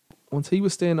once he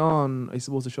was staying on, I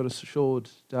suppose it should have showed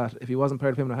that if he wasn't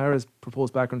part of him and O'Hara's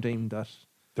proposed background team, that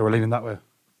they were leaning that way.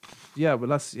 Yeah, well,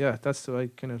 that's the way I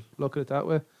kind of look at it that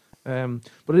way.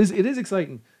 But it is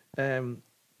exciting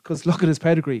because look at his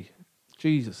pedigree,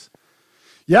 Jesus.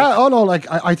 Yeah,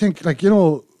 I think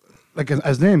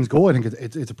as names go, I think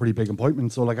it's a pretty big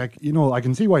appointment. So I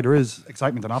can see why there is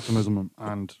excitement and optimism,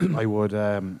 and I would,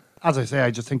 as I say,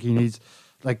 I just think he needs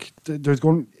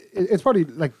it's probably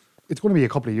it's going to be a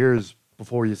couple of years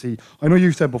before you see. I know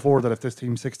you've said before that if this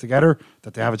team sticks together,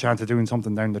 that they have a chance of doing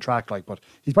something down the track. But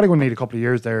he's probably going to need a couple of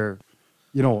years there,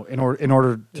 in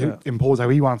order to impose how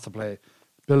he wants to play,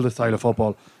 build a style of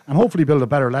football, and hopefully build a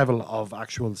better level of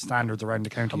actual standards around the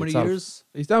county. How many itself. years?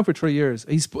 He's down for 3 years.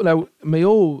 Now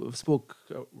Mayo spoke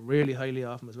really highly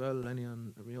of him as well, Lenny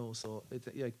and Mayo. So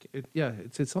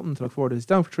it's something to look forward to. He's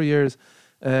down for 3 years.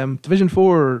 Division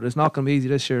 4 is not going to be easy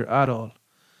this year at all.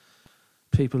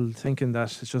 People thinking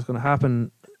that it's just going to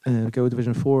happen. Go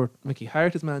Division 4. Mickey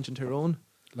Hart is managing Tyrone.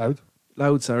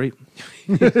 Loud, sorry.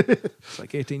 It's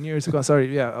like 18 years ago.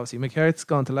 Sorry, yeah, obviously Mickey Hart's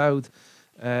gone to Loud.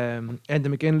 Enda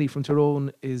McGinley from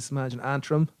Tyrone is managing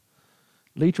Antrim.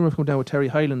 Leitrim have come down with Terry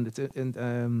Hyland. It's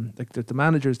the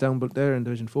managers down but there in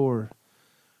Division 4.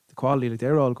 The quality,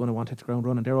 they're all going to want to hit the ground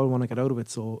running. They're all want to get out of it.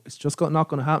 So it's just not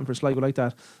going to happen for Sligo like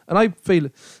that. And I feel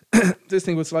this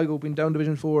thing with Sligo being down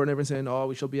Division 4 and everyone saying, "Oh,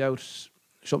 we should be out,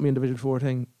 shouldn't be in Division 4"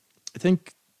 thing. I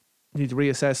think you need to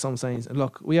reassess some signs. And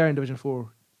look, we are in Division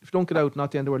 4. If you don't get out,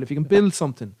 not the end of the world. If you can build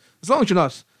something, as long as you're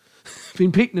not being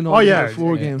beaten in all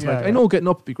four games. I know getting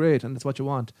up would be great, and that's what you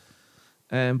want.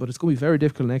 But it's going to be very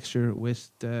difficult next year with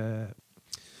I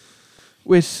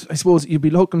suppose you'd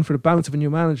be looking for the bounce of a new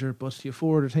manager, but you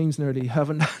 4 other teams nearly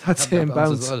haven't that same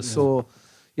bounce. Well, so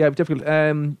it'd be difficult.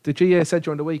 The GA said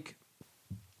during the week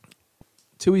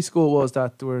 2 weeks ago was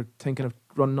that they were thinking of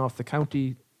running off the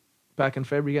county back in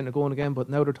February, getting it going again, but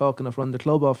now they're talking of running the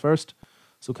club off first.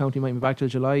 So county might be back till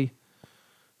July.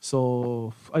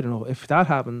 So I don't know if that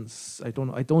happens. I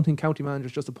don't think county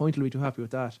managers just appointed will be too happy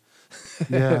with that.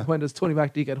 Yeah. When does Tony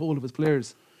McEntee get hold of his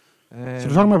players? So they're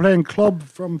talking about playing club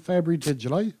from February to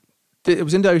July. It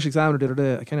was in the Irish Examiner the other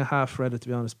day. I kind of half read it, to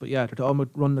be honest. But yeah, they're talking about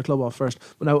running the club off first.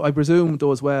 But now I presume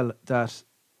though as well that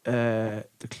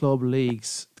the club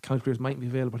leagues, the county players might be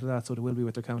available to that, so they will be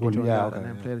with their county and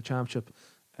then play the championship.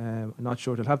 I'm not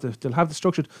sure they'll have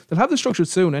the structured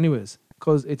soon, anyways,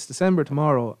 because it's December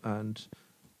tomorrow, and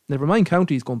never mind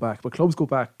counties going back, but clubs go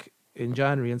back in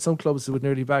January, and some clubs would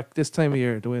nearly back this time of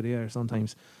year the way they are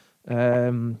sometimes.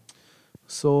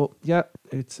 So yeah,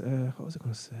 it's what was I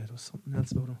going to say? There was something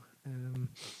else about him.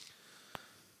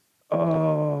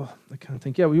 I can't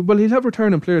think. Yeah, well, he'll have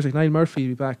returning players like Niall Murphy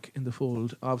will be back in the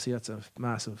fold. Obviously, that's a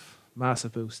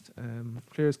massive boost.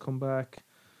 Players come back.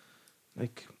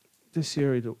 Like this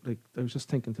year, I was just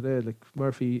thinking today, like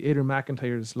Murphy, Aidan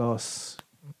McIntyre's loss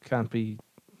can't be.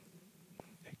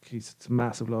 Like, it's a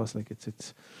massive loss. Like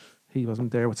it's he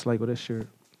wasn't there with Sligo this year.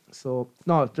 So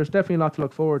no, there's definitely a lot to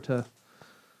look forward to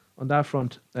on that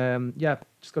front. Yeah,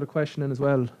 just got a question in as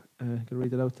well. Can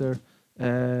read it out there.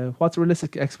 What's a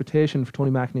realistic expectation for Tony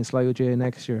McEnany and Sligo J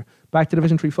next year? Back to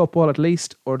Division 3 football at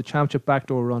least, or the Championship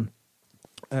backdoor run?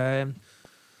 Well,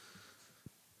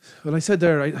 I said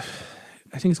there, I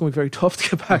think it's going to be very tough to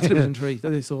get back to Division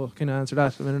 3. So can I answer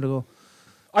that a minute ago?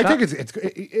 I think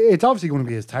it's obviously going to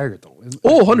be his target though.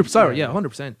 100%. Yeah,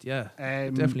 100%. Yeah,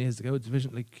 it definitely is to go to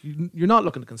Division. Like you're not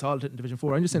looking to consolidate in Division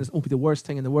 4. I'm just saying it won't be the worst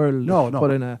thing in the world. No.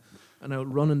 Put in an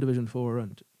outrun in Division 4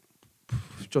 and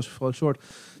just fall short.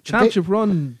 Championship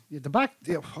run. The back.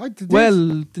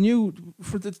 The new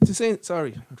for the saying.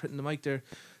 Sorry, I'm hitting the mic there.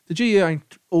 The GA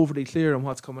aren't overly clear on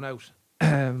what's coming out.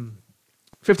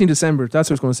 15 December. That's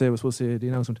what I was going to say. I was supposed to say the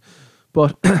announcement,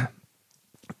 but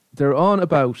they're on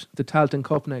about the Talton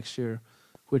Cup next year,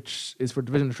 which is for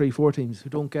Division 3-4 teams who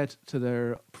don't get to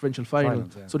their provincial final.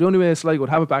 Finals, yeah. So the only way Sligo would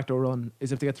have a backdoor run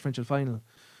is if they get the provincial final.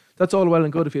 That's all well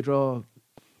and good if you draw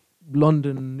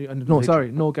London.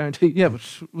 No guarantee. Yeah, but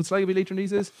would Sligo be Leitrim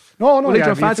these days? No. Well, Yeah,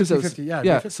 Leitrim fancy 50-50,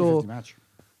 yeah. 50-50 So match.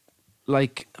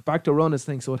 like backdoor run is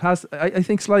the thing. So it has. I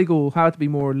think Sligo had to be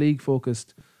more league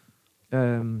focused.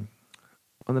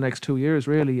 On the next 2 years,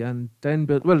 really, and then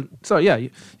build. Well, sorry, yeah,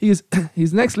 he's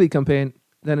next league campaign,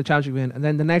 then a championship campaign, and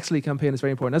then the next league campaign is very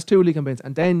important. That's 2 league campaigns,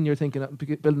 and then you're thinking of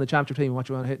building a championship team and what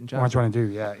you want to hit in championship. What you want to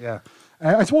do, yeah.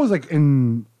 I suppose, like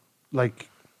in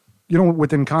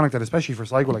within Connacht, that especially for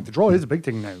Sligo, like the draw is a big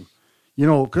thing now.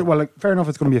 Well, like fair enough,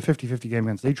 it's going to be a 50-50 game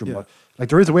against Leitrim, but like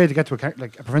there is a way to get to a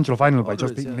provincial final by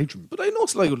just beating Leitrim. But I know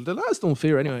Sligo, the lads don't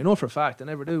fear anyway. I know for a fact they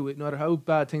never do, no matter how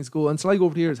bad things go. And Sligo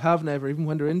over the years have never, even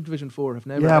when they're in Division 4, have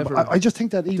never. Yeah, ever. but I just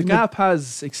think that even the gap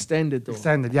has extended though.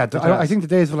 Yeah. I think the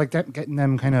days of like getting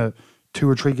them kind of 2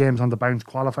 or 3 games on the bounce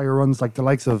qualifier runs, like the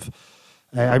likes of.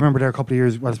 I remember there a couple of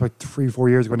years, well, it's about 3-4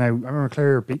 years ago now. I remember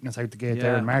Clare beating us out the gate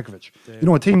there in Markovich.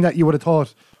 A team that you would have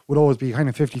thought would always be kind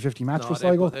of 50-50 match for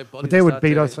Sligo, but they would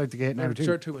beat us out the gate now too.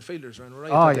 Sure, 2 midfielders around,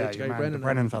 right? Oh yeah,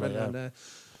 Brennan fella. Yeah.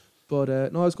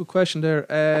 But no, it's a good question there.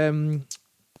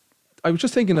 I was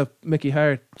just thinking of Mickey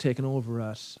Hart taking over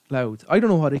at Louth. I don't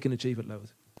know what he can achieve at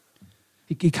Louth.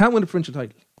 He can't win a provincial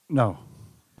title. No.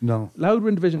 Louth were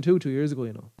in Division 2 years ago,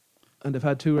 and they've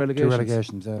had 2 relegations. 2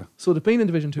 relegations, yeah. So they've been in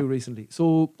Division 2 recently.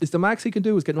 So is the max he can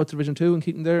do is getting up to Division 2 and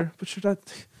keep them there? But sure,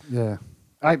 that. Yeah.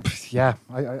 I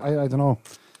don't know.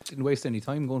 Didn't waste any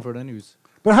time going for it anyways.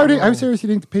 But how serious do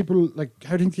you think people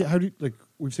how do you like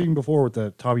we've seen before with the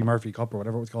Tommy Murphy Cup or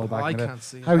whatever it was called back in the day. Can't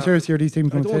see how serious are these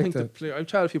teams going to take it? I've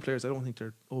tried a few players. I don't think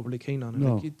they're overly keen on it.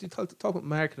 No. Like, you talk about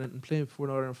marketing it and playing before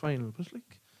an Ireland final, but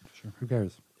sure, who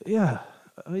cares? Yeah,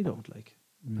 I don't like.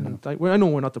 And I know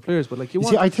we're not the players, but like you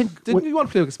want. See, I think you want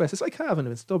to play against the best. It's like Cavan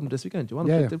against Dublin this weekend. You want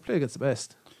to play against the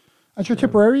best. And sure,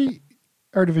 Tipperary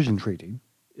are Division 3 team.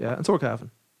 Yeah, and so are Cavan.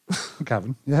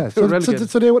 Cavan, yeah. So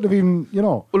they would have been,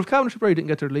 Well, if Cavan and Tipperary didn't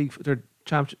get their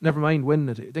championship, never mind winning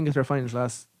it, didn't get their finals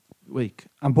last week.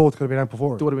 And both could have been out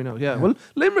before. They would have been out, yeah. Well,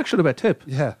 Limerick should have bet Tip.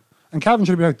 Yeah. And Cavan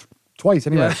should have been out twice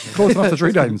anyway. Yeah. Close enough to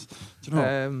 3 times. Do you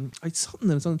know? I had something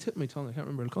that's on the tip of my tongue. I can't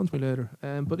remember. It'll come to me later.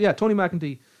 But yeah, Tony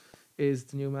McEnany is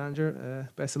the new manager.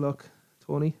 Best of luck,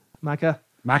 Tony. Mac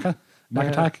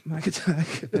Attack.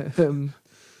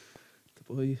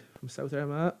 The boy from South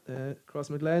Armagh, Cross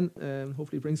Midland.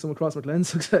 Hopefully brings some across Midland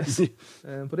success.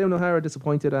 But Eamon O'Hara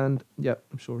disappointed, and yeah,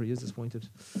 I'm sure he is disappointed.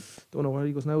 Don't know where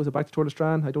he goes now. Is it back to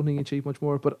Torlestrand? I don't think he achieved much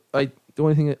more. But the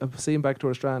only thing I'm seeing back to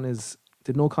Torlestrand is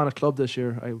did no Connacht club this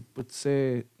year. I would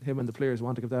say him and the players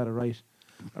want to give that a right.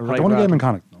 Don't want to game in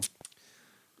Connacht.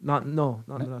 Not in the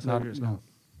last 5 years. No.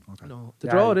 Okay. No. The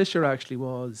draw this year actually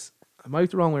was, I might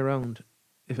have the wrong way around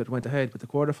if it went ahead, but the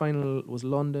quarter-final was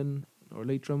London or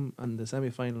Leitrim and the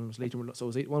semi-final was Leitrim. So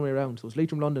it was one way around. So it was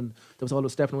Leitrim-London that was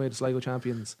always stepping away the Sligo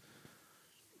champions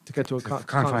to get to a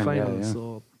Connacht final. Yeah.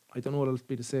 So I don't know what it'll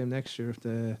be the same next year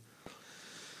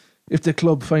if the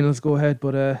club finals go ahead.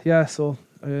 But so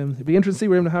it'd be interesting to see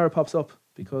where Eamon O'Hara pops up,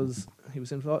 because he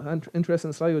was interested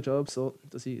in the Sligo job. So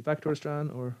does he back to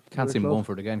Torlestrand or can't see him going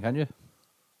for it again, can you?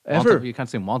 Ever? You can't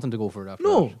see him wanting to go for it after.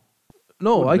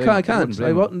 No, I can't.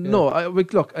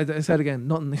 Look, I said again,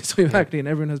 nothing against McEnany, and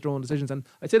everyone has their own decisions. And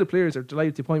I'd say the players are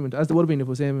delighted with the appointment, as they would have been if it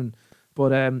was him.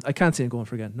 But I can't see him going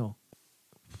for it again. No.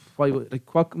 Why?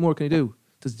 What more can he do?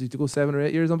 Does it go 7 or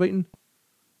 8 years unbeaten?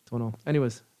 Don't know.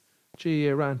 Anyways, gee,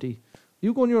 ranty.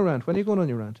 You go on your rant. When are you going on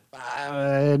your rant?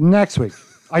 Next week.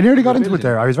 I nearly got into it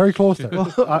there. I was very close there. I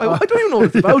don't even know what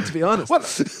it's about, to be honest. Well,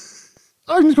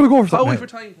 I'm just going to go for something. I'll wait for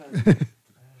time.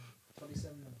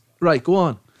 Right, go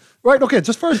on. Right, okay,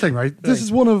 just first thing, right? This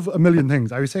is one of a million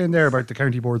things. I was saying there about the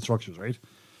county board structures, right?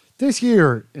 This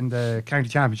year in the county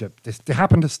championship, they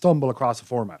happened to stumble across a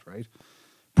format, right?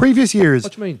 Previous years...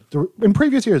 What do you mean? In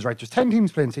previous years, right, there's 10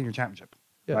 teams playing senior championship,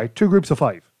 right? 2 groups of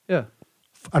 5. Yeah.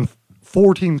 And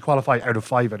 4 teams qualify out of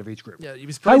 5 out of each group. Yeah, you'd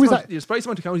be surprised the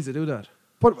amount of counties that do that.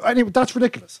 But anyway, that's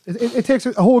ridiculous. It takes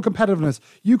a whole competitiveness.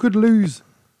 You could lose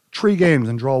 3 games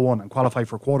and draw 1 and qualify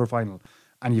for a quarter-final,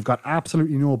 and you've got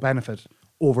absolutely no benefit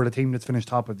over the team that's finished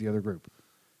top of the other group.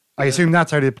 I assume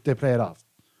that's how they play it off.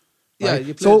 Yeah, right?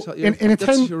 you play so in a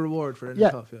that's your reward for ending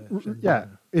top. Yeah,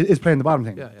 is playing the bottom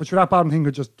thing. Yeah. But sure, that bottom thing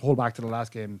could just hold back to the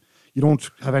last game. You don't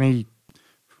have any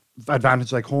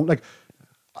advantage like home. Like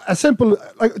a simple,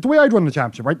 like the way I'd run the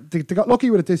championship, right? They got lucky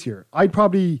with it this year. I'd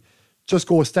probably just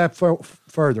go a step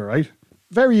further, right?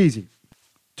 Very easy.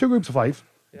 2 groups of 5.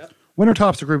 Yeah. Winner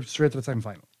tops the group straight to the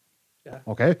semi-final. Yeah.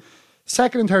 Okay.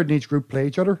 Second and third in each group play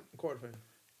each other. Quarterfinal.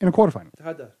 In a quarterfinal. They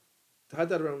had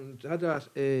that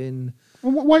in...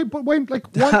 Why? But why?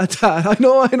 Like what? I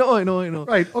know.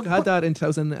 Right. Okay, they had that in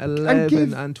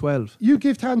 2011 and 12. You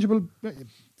give tangible.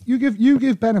 You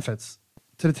give benefits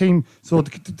to the team. So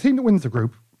the team that wins the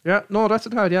group. Yeah. No, that's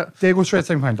it. Yeah. They go straight to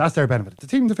semi-final. That's their benefit. The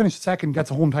team that finishes second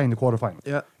gets a home tie in the quarterfinal.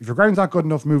 Yeah. If your ground's not good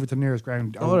enough, move it to the nearest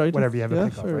ground or right. whatever you have to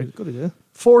pick up. Fair, Right. good idea.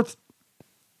 Fourth,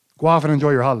 go off and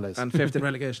enjoy your holidays. And 5th in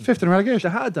relegation. 5th in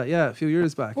relegation. They had that, a few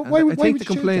years back. Well, I think the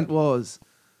complaint was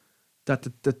that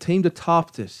the team that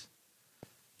topped it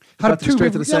had got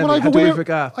straight to the semi. Had to a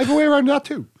gap. I go way around that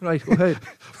too. Right, go ahead.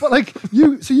 But like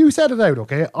you said it out,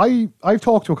 okay? I've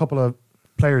talked to a couple of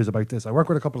players about this. I work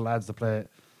with a couple of lads that play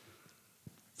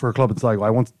for a club in Sligo.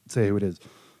 I won't say who it is.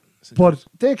 But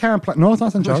they can't play. No, it's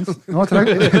not St. John's. No, it's out.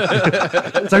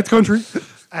 It's out the country.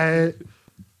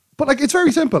 But like, it's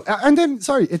very simple. And then,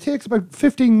 it takes about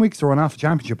 15 weeks to run off a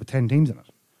championship with 10 teams in it.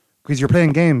 Because you're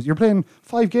playing games. You're playing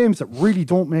 5 games that really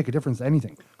don't make a difference to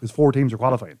anything. Because 4 teams are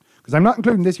qualifying. Because I'm not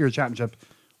including this year's championship,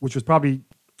 which was probably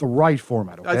the right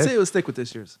format. Okay? I'd say it will stick with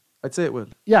this year's. I'd say it will.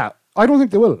 Yeah, I don't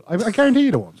think they will. I guarantee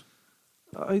you they won't.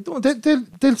 I don't.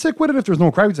 They'll stick with it if there's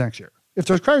no crowds next year. If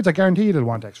there's crowds, I guarantee you they'll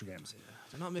want extra games.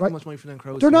 They're not making much money for them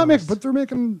crowds. They're not making, but they're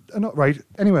making enough. Right.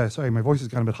 Anyway, sorry, my voice is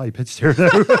kind of a bit high pitched here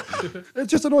now. It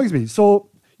just annoys me. So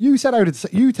you set out.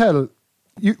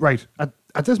 Right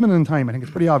at this minute in time, I think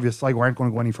it's pretty obvious Sligo aren't going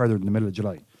to go any further than the middle of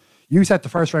July. You set the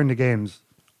first round of games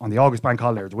on the August bank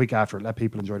holiday or the week after. Let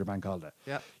people enjoy their bank holiday.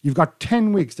 Yeah. You've got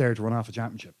 10 weeks there to run off a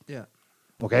championship. Yeah.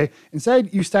 Okay.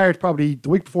 Instead, you start probably the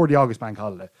week before the August bank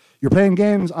holiday. You're playing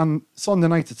games on Sunday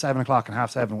nights at 7 o'clock and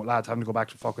 7:30 with lads having to go back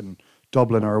to fucking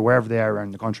Dublin or wherever they are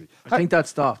around the country. I think that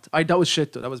stopped. That was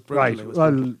shit. That was brutal. Right.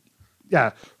 Well,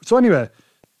 yeah. So anyway,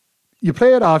 you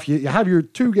play it off. You have your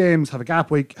 2 games, have a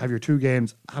gap week, have your 2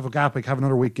 games, have a gap week, have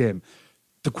another week game.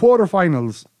 The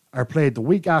quarterfinals are played the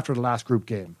week after the last group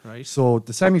game. Right. So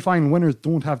the semi-final winners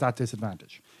don't have that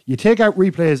disadvantage. You take out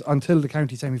replays until the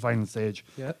county semi-final stage.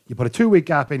 Yeah. You put a 2-week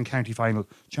gap in county final.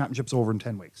 Championship's over in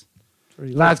 10 weeks.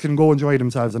 Lads can go enjoy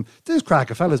themselves. And this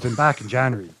crack, a fella's been back in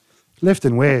January,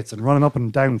 lifting weights and running up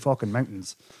and down fucking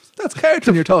mountains. That's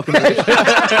Carlton you're talking about.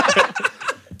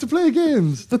 To play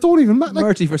games that don't even matter.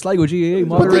 Marty for Sligo GAA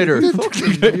moderator. You've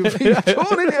thrown in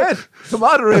your head. The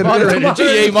moderator.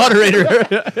 GAA moderator.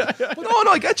 But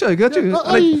no, I get you.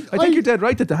 I think you're dead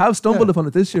right that they have stumbled upon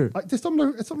it this year. They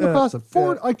stumbled across it.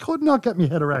 I could not get my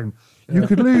head around. You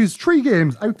could lose 3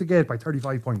 games out the gate by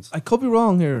 35 points. I could be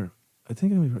wrong here. I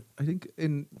think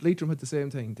in Leitrim had the same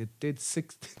thing. They did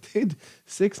 6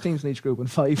 teams in each group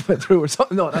and 5 went through or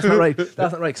something. No, that's not right. That's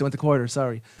not right because I went to quarters.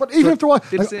 Sorry. But even after what?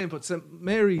 Did the same. But St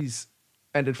Mary's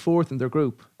ended 4th in their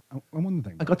group. I won the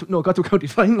thing. I got to a county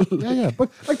final. Yeah. But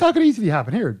like that could easily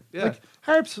happen here. Yeah. Like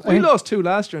Harps. We lost 2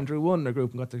 last year and drew 1 in our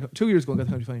group and got 2 years ago and got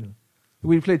the county final.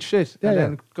 We played shit and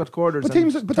then got quarters. But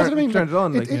teams. But that's what I mean. Turned it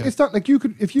on. It's not like you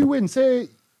could if you win. Say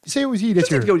it was you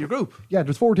this year. Just go your group. Yeah,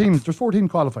 there's 4 teams. There's 4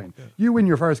 teams qualifying. Yeah. You win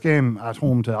your first game at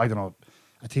home to, I don't know,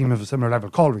 a team of a similar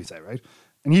level, Colry, say, right?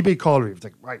 And you beat Colry. It's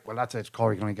like, right, well, that's it.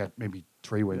 Colry can only get maybe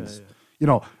 3 wins. Yeah. You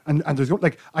know, and there's,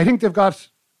 like, I think they've got,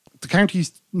 the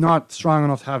county's not strong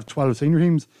enough to have 12 senior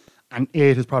teams, and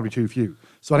 8 is probably too few.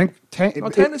 So I think 10...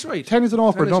 10 is right. 10 is an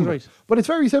awkward number. Right. But it's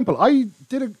very simple. I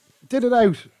did it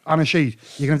out on a sheet.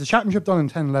 You can have the championship done in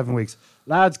 10, 11 weeks.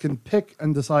 Lads can pick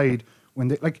and decide when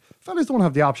they, like, fellas don't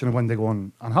have the option of when they go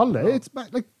on holiday. It's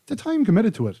like the time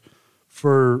committed to it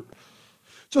for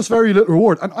just very little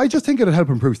reward. And I just think it'd help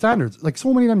improve standards. Like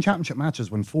so many of them championship matches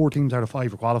when 4 teams out of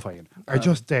 5 are qualifying are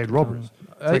just dead rubbers.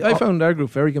 I found our group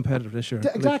very competitive this year.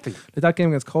 Exactly. Like that game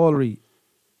against Colliery.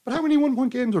 But how many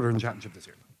 1-point games are there in the championship this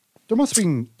year? There must have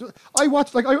been. I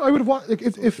watched, like, I would have watched, like,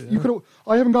 if you could.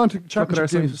 I haven't gone to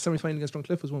championship games. Semi-final against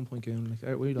Druncliffe was 1-point game.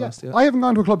 Like, we lost, I haven't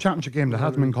gone to a club championship game that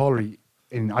hasn't been Colliery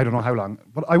in I don't know how long,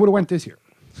 but I would have went this year.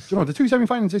 Do you know, the 2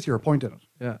 semi-finals this year are pointed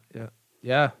at.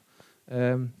 Yeah.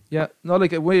 No,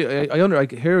 like, I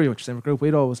hear you what you're saying. Group,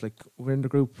 we'd always, like, we're in the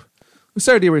group. We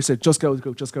started the year where you said, just go with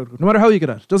the group. No matter how you get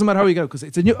out. Doesn't matter how you get out, because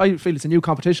I feel it's a new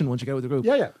competition once you get with the group.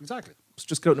 Yeah, exactly.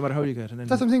 Just go out no matter how you get. And then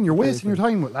that's what I'm saying. You're wasting your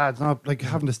time with lads, not like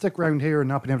having to stick around here and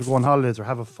not being able to go on holidays or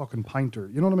have a fucking pinter.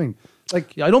 You know what I mean?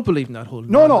 Like, I don't believe in that whole.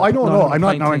 No, I don't know. I'm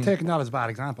not. Now I'm taking that as a bad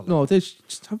example. No, they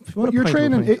just you're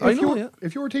training.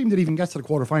 If you're a team that even gets to the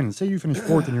quarterfinals, say you finish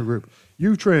 4th in your group,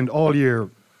 you've trained all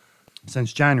year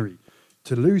since January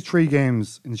to lose 3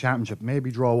 games in the championship,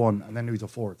 maybe draw 1, and then lose a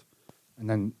 4th, and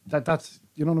then that's,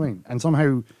 you know what I mean. And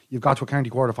somehow you've got to a county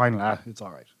quarterfinal. It's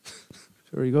all right.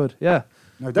 Very good. Yeah.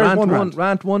 Now, there's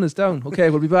rant 1 is down.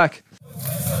 Okay, we'll be back.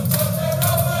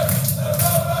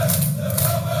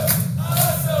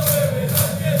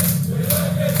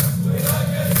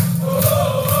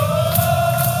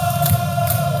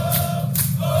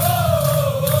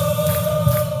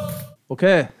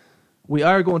 Okay, we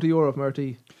are going to Europe,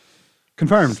 Marty.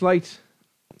 Confirmed. Slight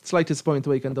disappointment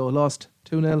weekend though. Lost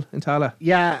 2-0 in Tala.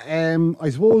 Yeah, I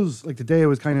suppose like the day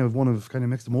was kind of one of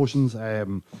mixed emotions. I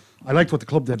liked what the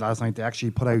club did last night. They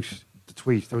actually put out the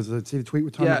tweet. There was the tweet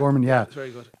with Tommy Gorman. Yeah, it's very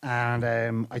good.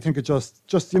 And I think it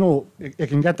just you know it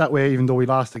can get that way even though we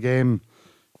lost the game.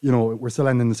 You know, we're still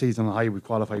ending the season on high. We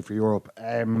qualified for Europe.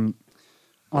 On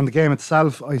the game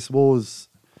itself, I suppose,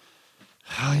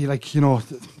 like, you know,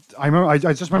 I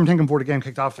just remember thinking before the game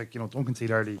kicked off, like, you know, don't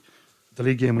concede early. The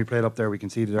league game we played up there, we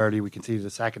conceded early. We conceded a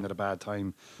second at a bad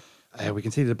time. It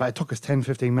took us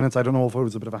 10-15 minutes. I don't know if it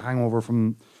was a bit of a hangover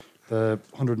from the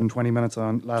 120 minutes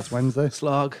on last Wednesday.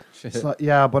 Slog.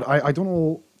 Yeah, but I don't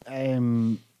know.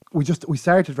 We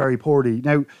started very poorly.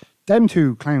 Now, them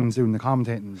 2 clowns doing the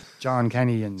commentating, John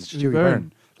Kenny and Stewie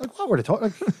Byrne. Like, what were they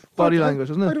talking? Like, body language,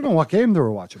 isn't it? I don't know what game they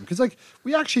were watching. Because, like,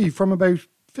 we actually, from about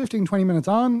 15-20 minutes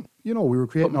on, you know, we were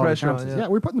creating all the chances. Yeah,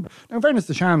 we were putting. Now, in fairness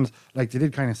to Shams, like, they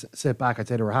did kind of sit back. I'd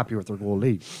say they were happy with their goal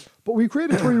lead, but we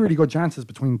created 3 really good chances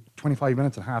between 25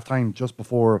 minutes and half time, just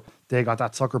before they got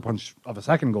that sucker punch of a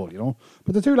second goal. You know,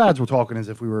 but the 2 lads were talking as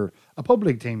if we were a pub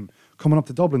league team coming up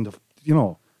to Dublin to, you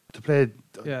know, to play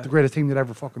the greatest team that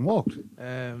ever fucking walked.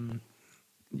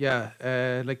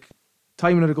 Like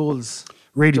timing of the goals.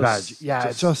 Really bad.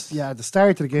 Yeah, the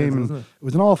start of the game, it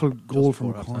was an awful goal from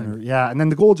a corner. Yeah, and then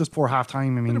the goal just before half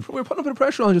time. I mean, we were putting a bit of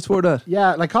pressure on just for that.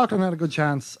 Yeah, like Coughlin had a good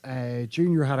chance.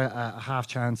 Junior had a half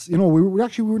chance. You know, we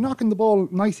were knocking the ball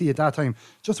nicely at that time.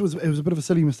 Just it was a bit of a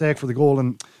silly mistake for the goal,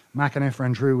 and McAneff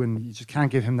ran through, and you just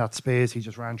can't give him that space. He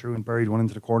just ran through and buried one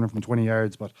into the corner from 20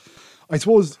 yards. But I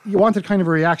suppose you wanted kind of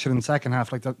a reaction in the second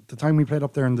half. Like the time we played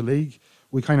up there in the league,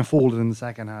 we kind of folded in the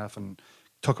second half and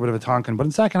took a bit of a tonkin. But in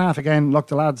the second half, again, look,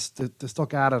 the lads, they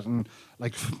stuck at it. And,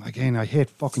 like, again, I hate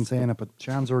fucking saying it, but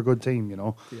Shams are a good team, you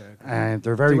know. And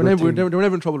they're very good team. They were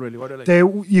never in trouble, really, were they?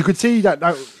 Like? You could see that.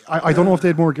 I don't know if they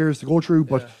had more gears to go through,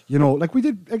 but, you know, like we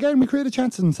did, again, we created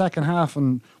chances in the second half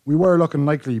and we were looking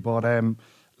likely. But,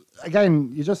 again,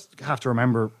 you just have to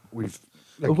remember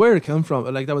but where it came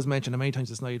from, like that was mentioned many times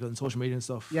this night on social media and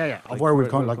stuff. Yeah, like where we've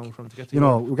come from to get to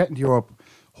Europe. We're getting to Europe.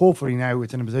 Hopefully now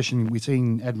it's in a position. We've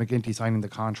seen Ed McGinty signing the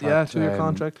contract. Yeah, 2-year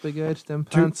contract, big Ed. Them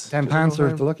pants. Them pants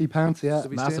are the lucky pants, yeah.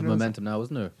 Massive momentum now,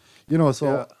 isn't there? You know,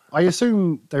 so I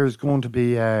assume there's going to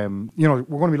be, you know,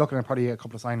 we're going to be looking at probably a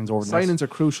couple of signings over the Signings are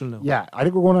crucial now. Yeah, I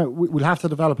think we'll have to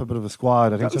develop a bit of a squad.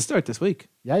 I think That'll start this week.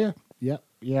 Yeah.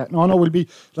 No, we'll be,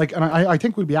 like, and I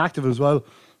think we'll be active as well.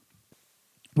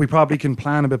 We probably can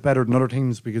plan a bit better than other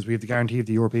teams because we have the guarantee of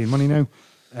the European money now.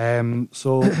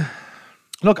 So,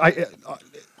 look,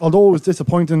 although it was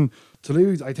disappointing to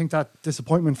lose, I think that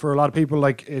disappointment for a lot of people,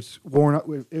 like, it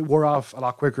wore off a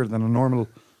lot quicker than a normal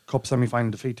cup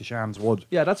semi-final defeat to Shams would.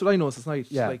 Yeah, that's what I noticed this night.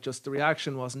 Yeah. Like, just the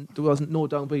reaction there wasn't no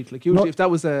downbeat. Like, usually if that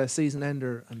was a season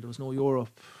ender and there was no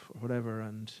Europe or whatever,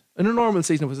 and in a normal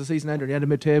season, if it was a season ender and you had a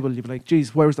mid-table, you'd be like,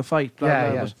 geez, where's the fight? Blah,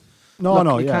 blah, yeah.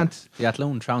 But you can't. The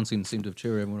Athlone trouncing seemed to have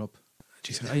cheered everyone up.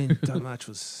 Jeez, that match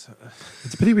was.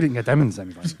 It's a pity we didn't get them in the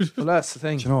semi-final. Well, that's the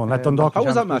thing. You know, let Dundalk. How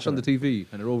was that match on the TV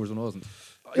and the Rovers one wasn't?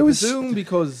 It was soon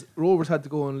because Rovers had to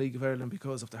go on League of Ireland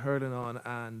because of the hurling on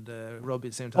and rugby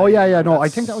at the same time. Oh yeah, no, I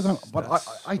think that was on. But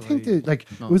I think that, like,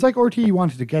 it was like RT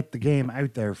wanted to get the game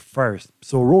out there first,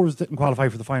 so Rovers didn't qualify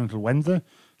for the final until Wednesday.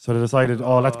 So they decided,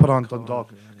 let's put on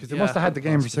Dundalk. Because they must have had the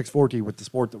game for 6:40 with the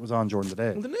sport that was on during the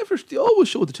day. Well, they always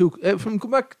showed the two, from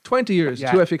come back 20 years,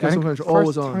 two FA Cup are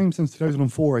always on. First time since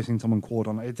 2004 I seen someone quote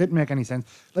on it. It didn't make any sense.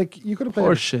 Like, you could have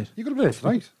played shit. You could have played it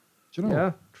tonight. Do you know?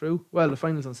 Yeah, true. Well, the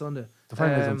final's on Sunday. The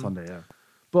final's on Sunday, yeah.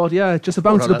 But yeah, just a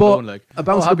bounce of the ball. A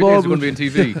bounce of the ball. It's going to be on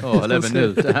TV.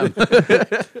 11-0.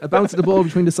 Damn. A bounce of the ball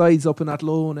between the sides up in that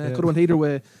low. Could have went either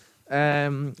way.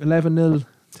 11-0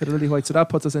 to the Lily White. So that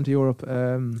puts us into Europe.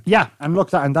 Yeah, and look,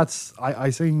 that's I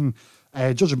seen.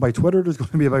 Judging by Twitter, there's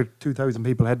going to be about 2,000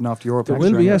 people heading off to Europe. There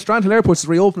will be, yeah. Strandhill Airport's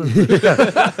reopening.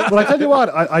 But I tell you what,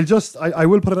 I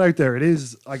will put it out there. It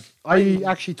is like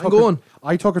I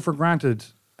took it for granted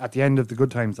at the end of the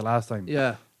good times the last time.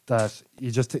 Yeah. That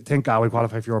you just think, we'll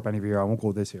qualify for Europe any year. I won't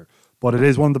go this year. But it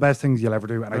is one of the best things you'll ever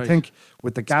do. And I think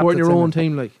with the gap, supporting your own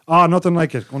team, like nothing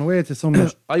like it. Going away to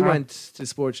some. I went to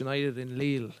Sports United in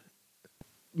Lille.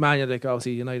 Man United,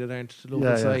 obviously United aren't the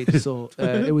local side, so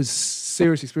it was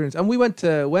serious experience. And we went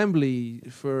to Wembley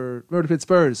for Murderpit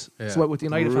Spurs, so with the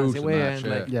United fans away,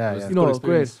 and you know,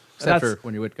 great. Except for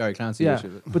when you're with Gary Clancy. Yeah,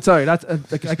 but sorry, I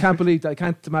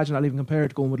can't imagine that even compared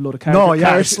to going with a load of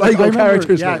characters.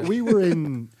 Characters. Yeah, we were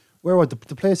in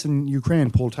the place in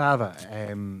Ukraine, Poltava.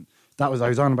 I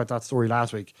was on about that story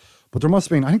last week. But there must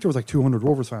have been, I think there was like 200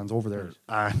 Rovers fans over there,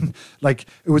 and like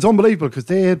it was unbelievable because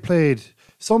they had played.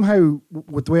 Somehow,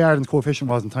 with the way Ireland's coefficient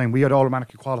was in time, we had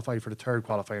automatically qualified for the third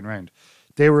qualifying round.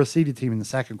 They were a seeded team in the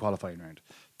second qualifying round.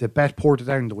 They bet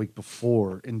Portadown the week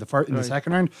before in the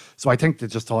second round. So I think they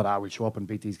just thought, we'll show up and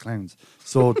beat these clowns.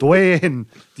 So the way in,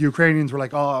 the Ukrainians were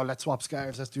like, let's swap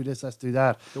scarves, let's do this, let's do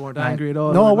that. They weren't angry at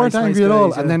all. No, they weren't angry at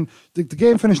all. And then the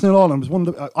game finished 0-0, and it was one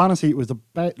of the, honestly, it was the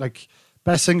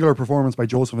best singular performance by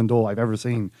Joseph Ndo I've ever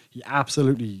sin. He's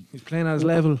playing at his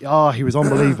level. Oh, he was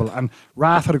unbelievable. And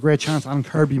Raf had a great chance, and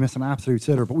Kirby missed an absolute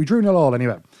sitter. But we drew 0-0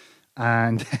 anyway.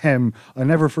 And I'll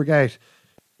never forget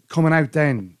coming out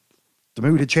then. The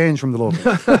mood had changed from the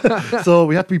locals. So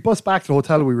we had to be bussed back to the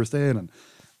hotel we were staying in.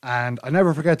 And I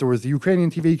never forget, there was the Ukrainian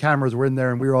TV cameras were in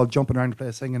there, and we were all jumping around the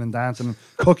place singing and dancing. And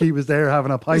Cookie was there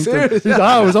having a pint. It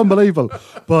was unbelievable.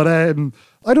 But I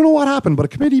don't know what happened, but a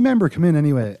committee member came in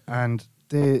anyway, and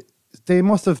they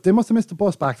must have missed the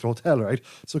bus back to the hotel, right?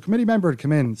 So a committee member had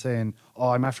come in saying,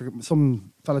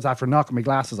 some fella's after knocking my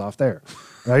glasses off there,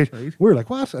 right? We were like,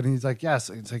 what? And he's like, yes.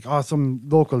 It's like, some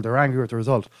local, they're angry with the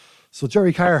result. So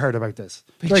Jerry Carr heard about this.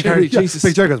 Big Jerry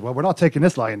goes, well, we're not taking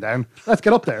this lying down. Let's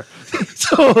get up there.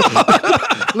 So,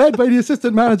 led by the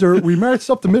assistant manager, we marched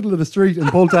up the middle of the street in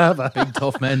Poltava. Big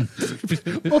tough men.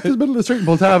 Up to the middle of the street in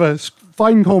Poltava,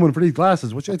 fine combing for these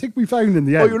glasses, which I think we found in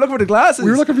the end. Oh, you were looking for the glasses?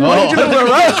 We were looking for All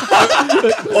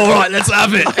right, let's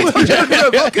have it. A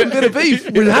fucking bit of beef.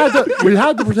 We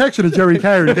had the protection of Jerry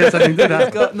Carr in case anything did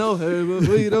happen. Got no hair, but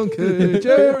we don't care.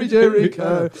 Jerry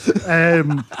Carr.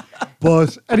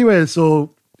 But anyway,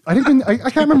 so I think I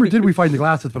can't remember, did we find the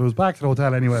glasses, but it was back to the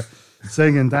hotel anyway,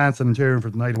 singing, dancing and cheering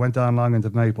for the night. It went down long into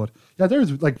the night. But yeah,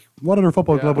 there's like, what other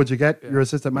football club would you get? Your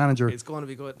assistant manager. It's going to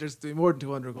be good. There's more than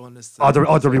 200 going this time.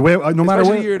 There'll be way, no matter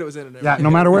where. The year that was in it. Yeah, no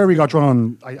matter where we got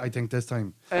drawn, I think this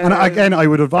time. And again, I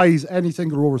would advise any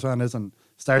single Rovers fan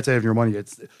start saving your money.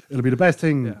 It'll be the best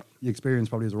thing you experience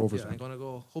probably as a Rovers fan. I'm going to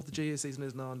go. Hope the GA season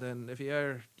isn't on then. If you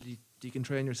are, you can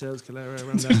train yourselves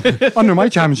around that. Under my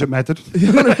championship method.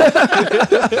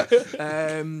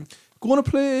 Going to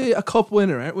play a cup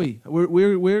winner, aren't we?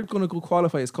 We're going to go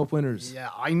qualify as cup winners. Yeah,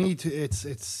 I need to.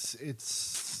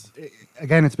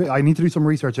 I need to do some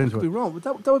research into it. Could be wrong,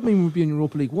 but that would mean we'd be in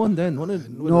Europa League 1 then, wouldn't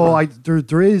it? No,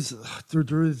 there is.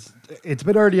 It's a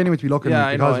bit early anyway to be looking.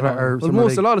 Yeah, because I know.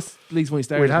 A lot of leagues when you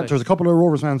start. There's a couple of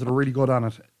Rovers fans that are really good on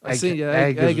it.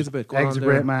 Egg is a bit. Egg's a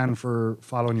great man for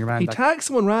following your man. He tagged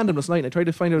someone random last night, and I tried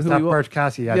to find out who he was. Bert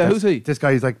Cassie. Yeah, who's he? This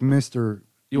guy is like Mr.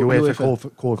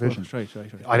 UEFA coefficient. Right.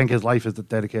 I think his life is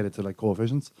dedicated to like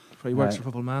coefficients. He works for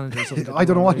Football Manager or something. I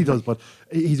don't know what he does, but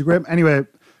he's a great. Anyway,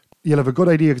 you'll have a good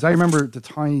idea because I remember the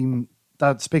time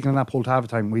that, speaking of that Poltava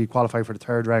time, we qualified for the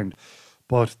third round,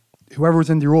 but whoever was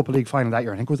in the Europa League final that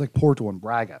year, I think it was like Porto and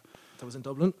Braga. That was in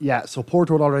Dublin? Yeah, so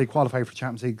Porto had already qualified for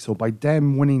Champions League, so by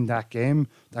them winning that game,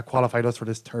 that qualified us for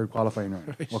this third qualifying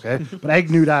round. Right. Okay, but Egg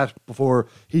knew that before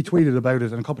he tweeted about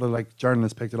it, and a couple of like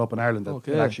journalists picked it up in Ireland that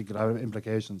it actually could have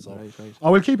implications. So I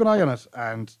will keep an eye on it,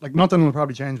 and like nothing will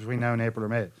probably change between now and April or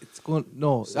May. It's going the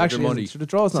draw's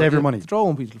not. Save your money. The draw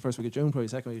won't be till the first week of June, probably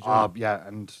second week of June. Yeah,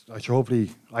 and I should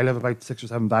hopefully I'll have about 6 or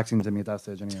 7 vaccines in me at that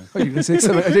stage anyway. Oh, you can say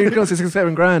 6 or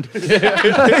 7 grand.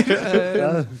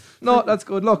 No, that's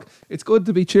good. Look, it's good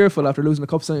to be cheerful after losing a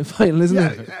cup semi-final, isn't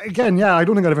it? Again, I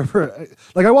don't think I've ever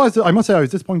I must say I was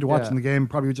disappointed watching the game,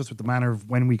 probably just with the manner of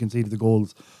when we conceded the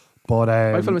goals. But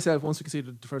I felt myself once we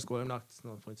conceded the first goal. I'm not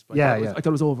points. But Yeah, I thought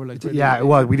it was over. Like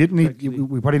well, we didn't need.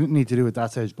 We probably didn't need to do it at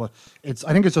that stage. But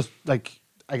I think it's just like,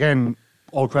 again,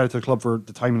 all credit to the club for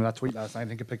the timing of that tweet last night. I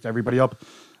think it picked everybody up.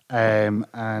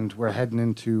 And we're heading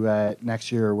into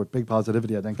next year with big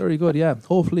positivity, I think. Very good, yeah.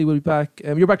 Hopefully we'll be back.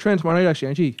 You're back training tomorrow night, actually,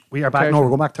 aren't you? We are back. No, we're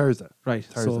going back Thursday. Right,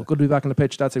 Thursday. so good to be back on the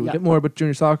pitch. That's it. We'll get more about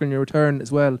junior soccer and your return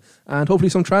as well. And hopefully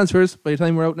some transfers by the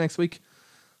time we're out next week.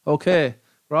 Okay,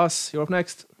 Ross, you're up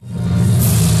next.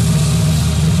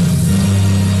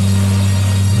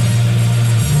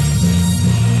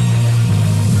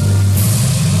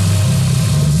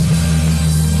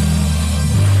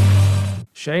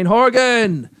 Shane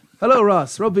Horgan. Hello,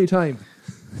 Ross. Rugby time.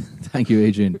 Thank you,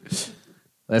 Adrian.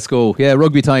 Let's go. Yeah,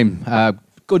 rugby time.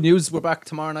 Good news. We're back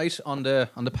tomorrow night on the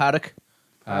paddock.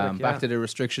 Back to the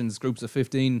restrictions. Groups of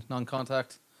 15,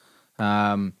 non-contact.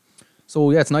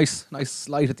 So yeah, it's nice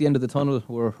light at the end of the tunnel.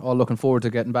 We're all looking forward to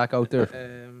getting back out there.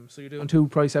 So you're doing two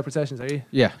probably separate sessions, are you?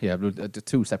 Yeah.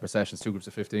 Two separate sessions, 2 groups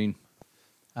of 15.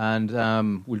 And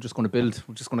we're just going to build.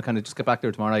 We're just going to kind of just get back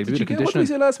there tomorrow night. What did we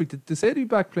say last week? Did they say they'd be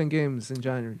back playing games in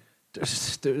January?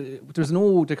 There's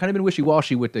no. They're kind of been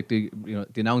wishy-washy with the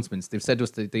announcements. They've said to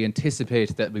us that they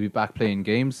anticipate that we'll be back playing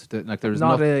games. That there's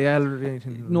not AIL or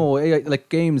anything. No, like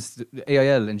games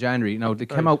AIL in January. Now they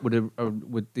came out with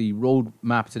the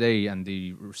roadmap today and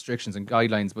the restrictions and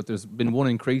guidelines, but there's been one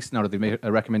increase now that they've made a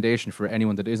recommendation for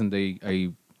anyone that isn't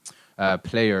a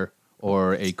player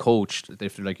or a coach. They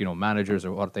have to, managers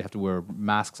or what, they have to wear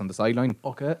masks on the sideline.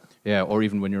 Okay. Yeah, or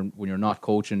even when you're not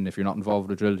coaching, if you're not involved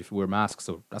with a drill, you have to wear masks.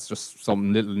 So that's just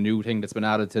some little new thing that's been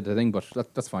added to the thing. But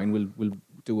that's fine. We'll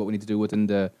do what we need to do within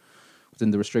the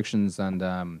restrictions, and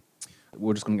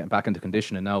we're just going to get back into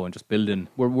conditioning now and just building.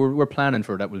 We're planning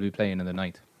for that. We'll be playing in the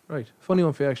 9th. Right. Funny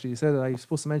one for you, actually. You said that. I was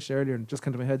supposed to mention it earlier and just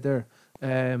came to my head there.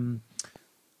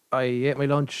 I ate my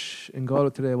lunch in Galway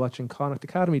today watching Connacht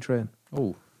Academy train.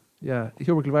 Oh. Yeah,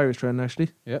 Hubert Kilvary's training actually.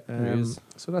 Yeah, there he is.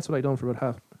 So that's what I done for about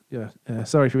half. Yeah,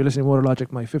 sorry if you're listening to Motor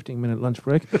Logic, my 15-minute lunch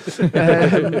break.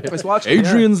 I was watching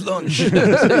Adrian's lunch.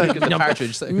 The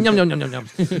partridge. Yum yum yum yum yum.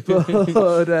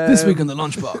 But, this week in the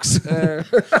lunchbox.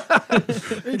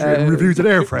 Adrian reviewed an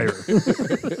air fryer.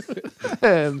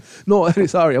 No,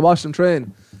 sorry, I watched them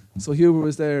train. So Hubert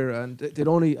was there, and they'd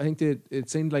only, I think it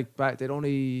seemed like they'd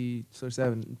only sort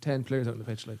of 10 players out on the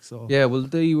pitch, like so. Yeah, well,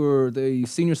 the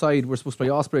senior side were supposed to play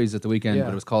Ospreys at the weekend,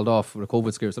 but it was called off with a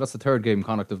COVID scare. So that's the third game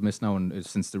Connacht have missed now, and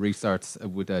since the restarts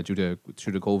due to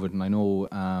COVID. And I know,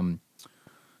 I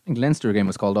think Leinster game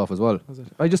was called off as well. Was it?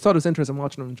 I just thought it was interesting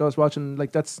watching them. Just watching,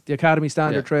 like, that's the academy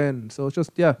standard train. So it's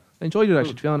just, I enjoyed it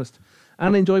actually, to be honest,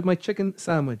 and I enjoyed my chicken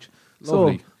sandwich.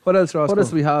 Lovely. So, what else, Ross? What else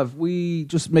do we have? We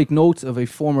just make note of a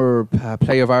former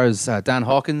player of ours, Dan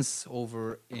Hawkins,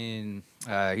 over in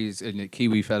he's a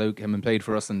Kiwi fellow, came and played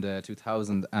for us in the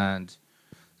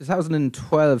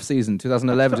 2012 season,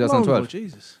 2011, 2012. Oh,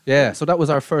 Jesus. Yeah, so that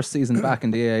was our first season back in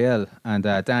the AIL, and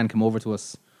Dan came over to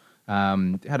us.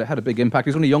 Had a big impact.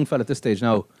 He's only a young fella at this stage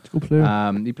now. Good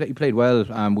player. He played well.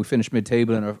 We finished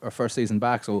mid-table in our first season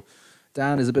back, so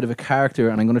Dan is a bit of a character,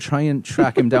 and I'm going to try and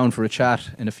track him down for a chat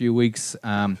in a few weeks.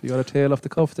 You got a tail off the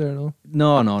cuff there, no?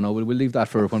 No. We'll leave that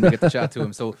for when we get to chat to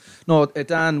him. So, no,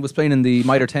 Dan was playing in the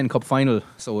Mitre 10 Cup final,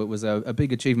 so it was a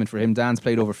big achievement for him. Dan's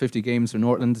played over 50 games for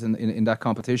Northland in that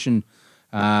competition.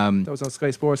 That was on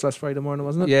Sky Sports last Friday morning,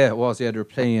 wasn't it? Yeah, it was. Yeah, they were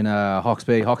playing Hawke's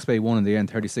Bay. Hawke's Bay won in the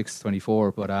end,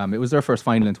 36-24. But it was their first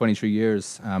final in 23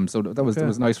 years. So that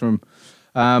was nice for him.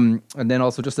 And then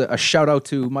also just a shout out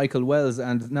to Michael Wells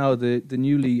and now the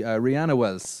newly Rihanna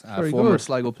Wells, former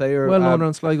Sligo player. Well known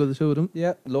around Sligo, the two of them.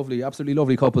 Yeah, lovely, absolutely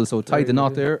lovely couple. So tied the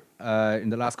knot there in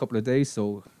the last couple of days.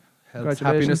 So health,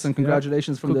 happiness and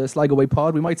congratulations from the Sligo Way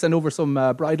pod. We might send over some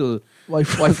bridal wife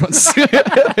fronts.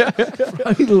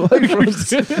 Bridal wife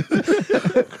fronts.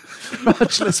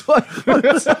 Matchless wife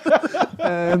fronts.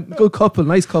 Good couple,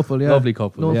 nice couple, yeah. Lovely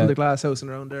couple. Known from the glass house and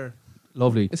around there.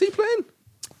 Lovely. Is he playing?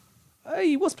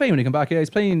 He was playing when he came back. Yeah, he was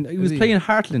playing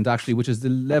Heartland actually, which is the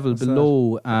level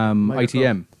below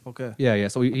ITM. Okay. Yeah.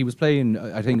 So he was playing,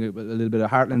 I think, a little bit of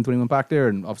Heartland when he went back there,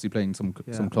 and obviously playing some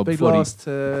club big footy. Loss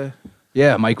to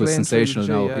Mike was sensational.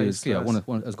 Now he was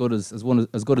one as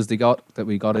good as they got that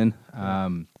we got in.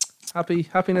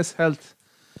 Happiness, health,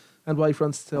 and wife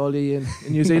fronts to all you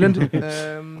in New Zealand.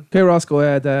 Okay, Ross, go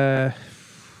ahead.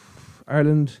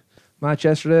 Ireland match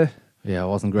yesterday. Yeah, it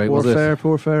wasn't great, was it?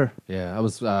 Poor fare. Yeah, that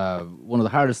was one of the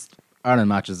hardest Ireland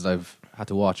matches that I've had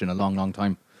to watch in a long, long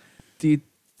time. Do you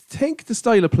think the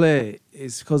style of play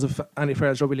is because of Andy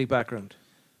Farrell's rugby league background?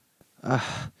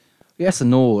 Yes and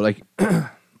no. Like,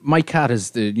 Mike Catt is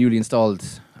the newly installed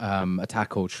attack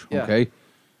coach, okay?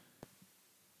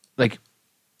 Like,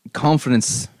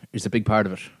 confidence is a big part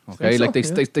of it. Okay, like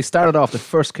they started off the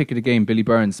first kick of the game, Billy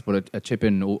Burns put a chip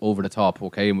in over the top.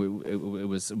 Okay, and it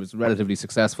was relatively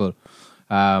successful.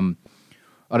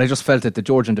 And I just felt that the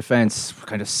Georgian defence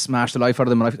kind of smashed the life out of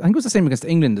them. And I think it was the same against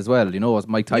England as well. You know, as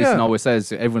Mike Tyson always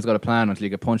says, everyone's got a plan until you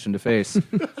get punched in the face.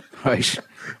 Right.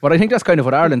 But I think that's kind of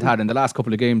what Ireland had in the last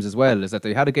couple of games as well, is that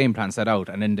they had a game plan set out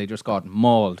and then they just got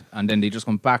mauled and then they just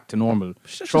come back to normal.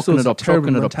 Trucking it up.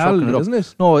 Isn't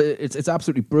it? No, it's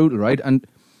absolutely brutal, right? And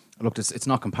look, it's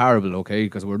not comparable, okay,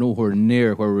 because we're nowhere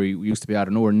near where we used to be at,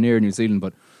 or nowhere near New Zealand.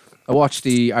 But I watched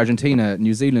the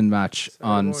Argentina-New Zealand match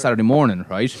on Saturday morning,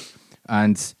 right?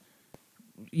 And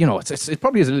you know, it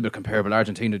probably is a little bit comparable,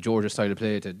 Argentina, Georgia style of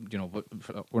play. To, you know, but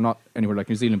we're not anywhere like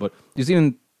New Zealand. But New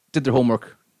Zealand did their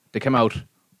homework. They came out.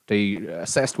 They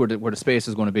assessed where the space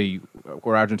is going to be,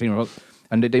 where Argentina was,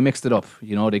 and they mixed it up.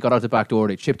 You know, they got out the back door.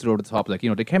 They chipped it over the top. Like, you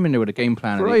know, they came in there with a game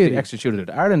plan and they executed it.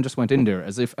 Ireland just went in there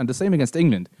as if, and the same against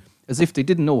England, as if they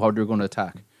didn't know how they were going to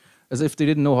attack, as if they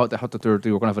didn't know how they were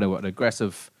going to have an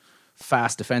aggressive,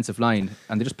 fast defensive line,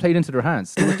 and they just played into their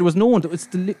hands. There was no one. It's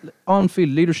the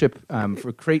on-field leadership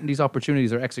for creating these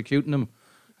opportunities or executing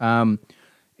them.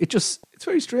 It's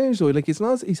very strange though. Like, he's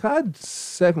had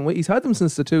 7 weeks. He's had them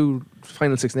since the 2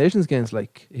 final Six Nations games.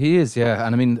 Like, he is, yeah.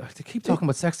 And I mean, they keep talking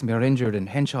about Sexton being out injured and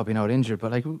Henshaw being out injured,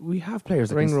 but like, we have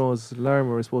players. Ringrose,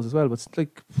 Larmour, I suppose, as well. But it's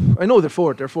like, I know they're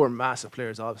four massive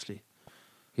players, obviously.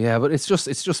 Yeah, but it's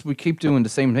just we keep doing the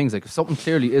same things. Like, if something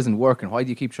clearly isn't working, why do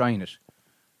you keep trying it?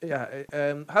 Yeah,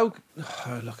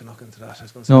 looking into that. I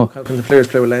was going to say, how can the players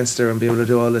play with Leinster and be able to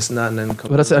do all this and that, and then?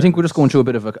 But I think we're just going through a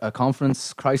bit of a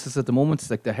conference crisis at the moment.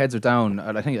 Like, the heads are down.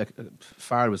 I think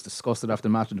Farrell was disgusted after the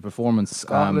match and the performance.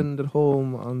 Scotland at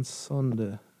home on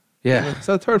Sunday. Yeah, it's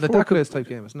a third, fourth place type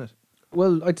game, isn't it?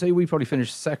 Well, I'd say we probably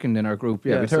finished second in our group.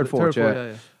 Yeah, third, fourth.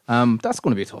 Yeah. That's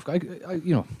going to be a tough guy.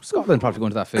 You know, Scotland probably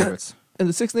going to that favourites. And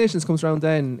the Six Nations comes around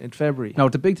then in February. Now,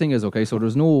 the big thing is, okay, so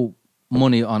there's no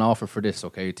money on offer for this,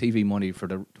 okay? TV money for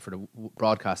the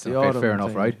broadcasting, okay, fair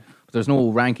enough, right? But there's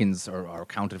no rankings are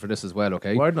counted for this as well,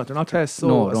 okay? Why not? They're not tests.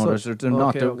 So they're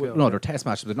not. They're test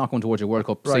matches. They're not going towards your World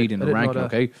Cup seeding or ranking,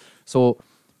 okay? So,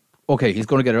 okay, he's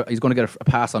going to get a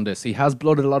pass on this. He has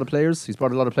blooded a lot of players. He's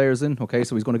brought a lot of players in, okay?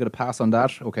 So he's going to get a pass on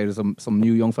that. Okay, there's some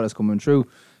new young fellas coming through.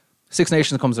 Six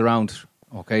Nations comes around,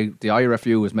 okay? The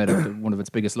IRFU has made one of its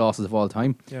biggest losses of all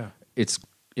time. Yeah, it's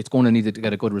going to need to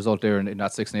get a good result there in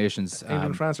that Six Nations. England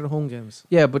and France are the home games.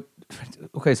 Yeah, but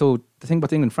okay, so the thing about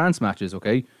the England-France matches,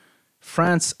 okay,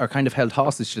 France are kind of held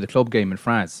hostage to the club game in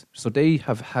France. So they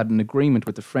have had an agreement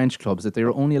with the French clubs that they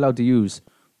are only allowed to use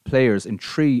players in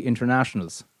 3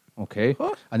 internationals. Okay,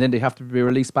 what? And then they have to be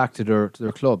released back to their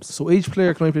clubs. So each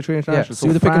player can only play 3 internationals. Yeah, so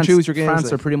you have to pick and choose your games.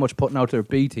 France are pretty much putting out their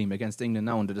B team against England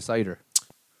now in the decider.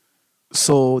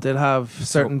 So they'll have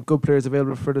certain good players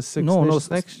available for the Six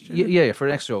Nations next year? Yeah, for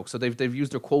next stroke. So they've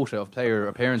used their quota of player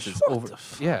appearances over.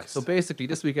 Yeah, so basically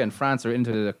this weekend France are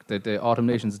into the Autumn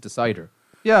Nations decider.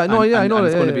 Yeah, I know. And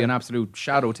it's going to be an absolute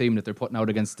shadow team that they're putting out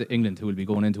against England, who will be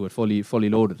going into it fully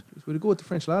loaded. We did go with the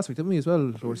French last week, didn't we, as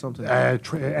well, or something? Air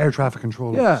traffic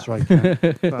control strike.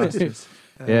 Bastards.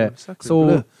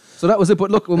 So that was it. But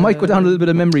look, we might go down a little bit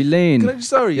of memory lane. I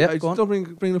just don't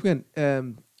bring it up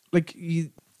again. Like,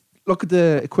 you look at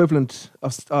the equivalent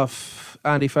of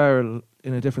Andy Farrell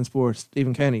in a different sport,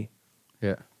 Stephen Kenny.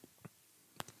 Yeah.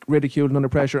 Ridiculed and under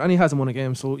pressure, and he hasn't won a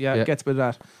game, so it gets a bit of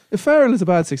that. If Farrell is a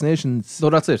bad Six Nations,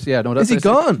 no, that's it. Yeah, no, that's is he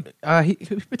gone? He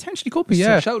potentially could be.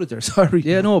 Yeah, shouted there. Sorry.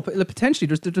 Yeah, no, potentially.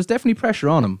 There's definitely pressure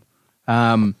on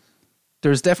him.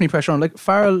 There's definitely pressure on. Like,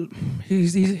 Farrell, he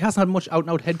hasn't had much out and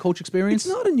out head coach experience.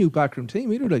 It's not a new backroom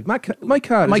team either. Like Mike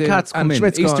Cat's come in.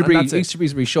 Schmidt's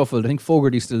Easterby's reshuffled. I think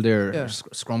Fogarty's still there.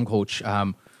 Scrum coach.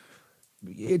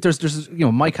 There's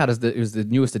Mike Cat is the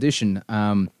newest addition.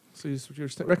 So you're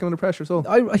reckoning under pressure, so?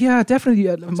 Yeah, definitely.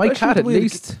 Mike Cat at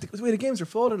least. The way the games are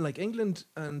falling, like England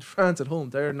and France at home,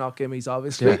 they're not gimmies,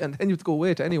 obviously, and then you have to go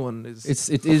away to anyone.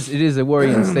 It is a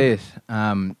worrying state.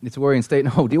 It's a worrying state.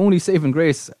 No, the only saving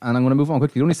grace, and I'm going to move on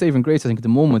quickly, the only saving grace I think at the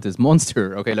moment is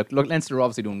Munster. Okay, look, Leinster are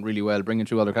obviously doing really well, bringing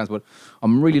through other camps, but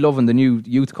I'm really loving the new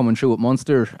youth coming through at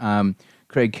Munster.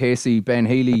 Craig Casey, Ben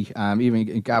Healy,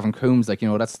 even Gavin Coombs,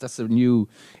 that's a new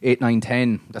 8, 9,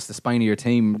 10. That's the spine of your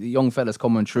team. The young fellas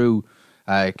coming through.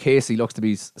 Casey looks to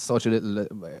be such a little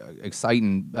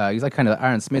exciting. He's like kind of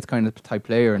Aaron Smith kind of type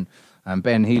player, and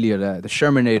Ben Healy, the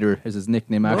Shermanator is his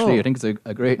nickname. Actually, I think it's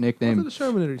a great nickname. The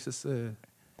Shermanator is just.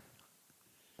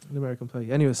 An American Pie.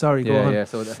 Anyway, sorry, go on. Yeah,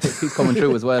 so he's coming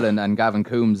through as well, and Gavin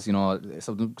Coombs, you know,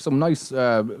 some nice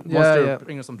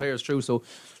bringing some players through. So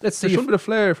let's see. There's a bit of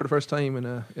flair for the first time in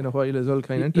a while as well,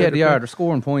 kind of. Yeah, they are. They're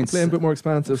scoring points. Playing a bit more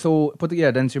expansive. So, but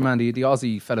then to your man, the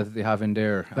Aussie fella that they have in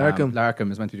there,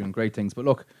 Larkham is meant to be doing great things. But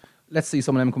look, let's see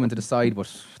some of them come into the side,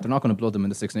 but they're not going to blood them in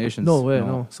the Six Nations. No way,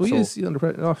 no. So he's under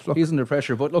pressure. He's under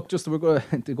pressure. But look, we're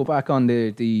going to go back on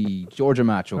the Georgia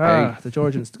match, okay? The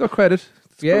Georgians. They got credit.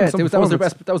 Yeah, that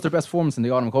was their best performance in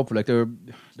the Autumn Cup. Like they're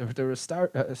a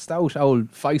stout,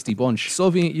 old, feisty bunch.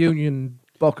 Soviet Union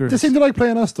buckers. They seem to like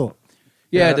playing us though.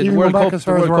 Yeah, the World Cup.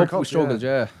 The World Cup we struggled.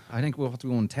 Yeah. I think we'll have to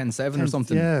go on 10-7 or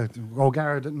something. Yeah,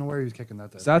 O'Gara didn't know where he was kicking that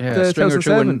day. Is that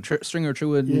Stringer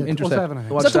through an intercept?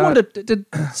 Is that the one that did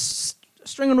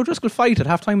Stringer and O'Driscoll fight at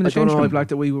half time in the change room? I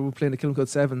blacked out. We were playing the Kilmacud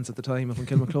Sevens at the time up in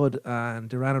Kilmacud, and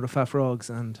they ran out of fat frogs,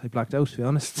 and I blacked out, to be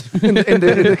honest, in the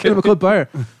Kilmacud bar.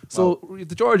 So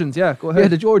the Georgians, go ahead. Yeah,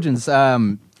 the Georgians.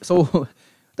 So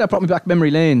that brought me back memory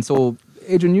lane. So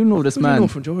Adrian, you know this man. Do you know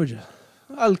from Georgia?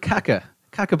 Al Kakabar.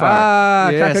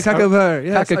 Kakabar. Yes.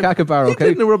 Kakabar, okay. He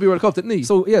played in the Rugby World Cup, didn't he?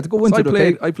 So yeah, to go into I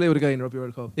played with a guy in the Rugby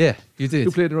World Cup. Yeah, you did.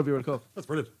 Who played in the Rugby World Cup? That's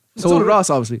brilliant. So did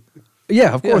Ross, obviously.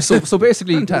 Yeah, of course. So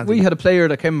basically, we had a player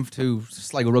that came to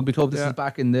Sligo Rugby Club. This is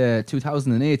back in the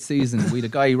 2008 season. We had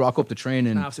a guy rock up the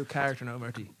training. An absolute character now,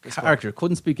 Marty. Character.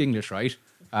 Couldn't speak English, right?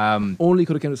 Only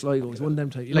could have come to Sligo. He's one of them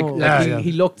type.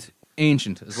 He looked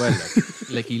ancient as well.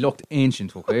 Like he looked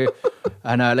ancient, okay?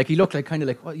 And he looked like kind of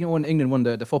like, well, you know, when England won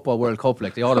the Football World Cup,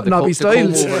 like they all have the Nobby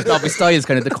Styles. Nobby Styles,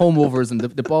 kind of the comb overs and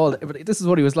the ball. This is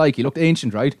what he was like. He looked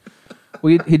ancient, right?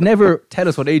 He'd never tell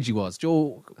us what age he was.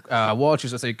 Joe Walsh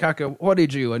used to say, Kaka, what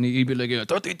age are you? And he'd be like,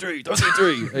 33.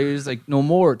 He was like, no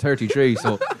more, 33.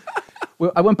 So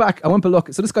I went back to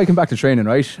look. So this guy came back to training,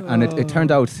 right? And it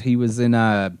turned out he was in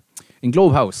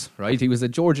Globe House, right? He was a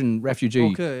Georgian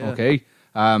refugee. Okay.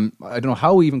 I don't know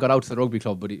how he even got out to the rugby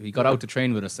club, but he got out to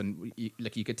train with us, and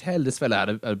you could tell this fella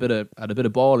had a bit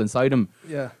of ball inside him.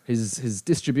 Yeah. His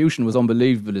distribution was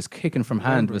unbelievable. His kicking from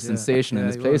hand was sensational,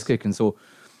 and his place kicking. So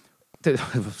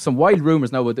some wild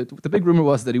rumours now, but the big rumour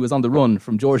was that he was on the run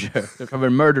from Georgia for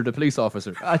having murdered a police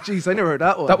officer. Jeez, I never heard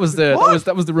that one. That was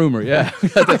the rumour, yeah, at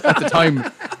the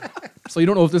time. So you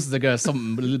don't know if this is like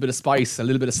something, a little bit of spice, a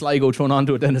little bit of Sligo thrown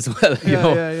onto it then as well.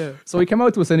 Yeah. So he came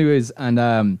out to us anyways, and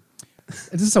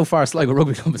this is how far Sligo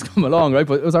Rugby Club has come along, right?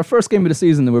 But it was our first game of the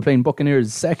season, and we were playing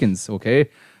Buccaneers seconds, okay?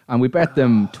 And we bet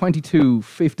them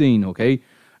 22-15, okay?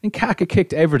 And Kaka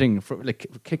kicked everything,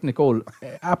 kicking a goal,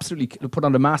 absolutely put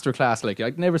on the masterclass. Like,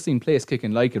 I'd never seen place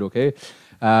kicking like it, okay?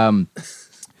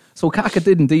 So Kaka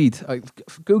did indeed. I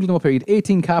googled him up here. He had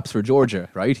 18 caps for Georgia,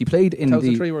 right? He played in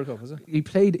 2003 World Cup, was it? He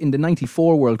played in the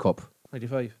 94 World Cup.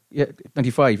 95. Yeah,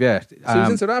 95, yeah. So he was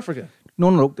in South Africa?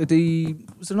 No.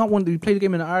 Was there not one? He played a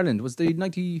game in Ireland. Was the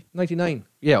 99?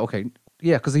 Yeah, okay.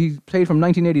 Yeah, because he played from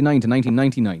 1989 to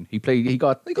 1999. He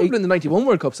got in the 91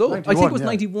 World Cup, so. I think it was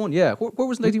 91, yeah. Where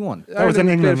was 91? That was in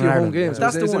England and Ireland. Games.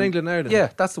 That's the one. in England and Ireland. Yeah,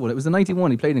 that's the one. It was the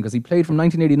 91 he played in, because he played from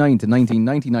 1989 to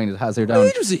 1999, it has here down. What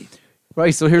age was he?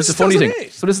 Right, so here's the funny thing.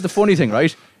 So this is the funny thing,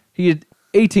 right? He had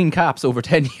 18 caps over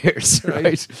 10 years,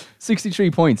 right? 63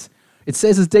 points. It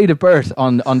says his date of birth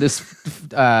on this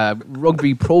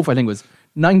rugby profiling was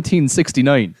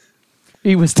 1969.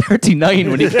 He was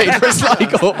 39 when he played for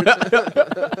Sligo.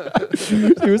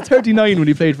 He was 39 when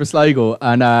he played for Sligo.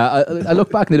 And I look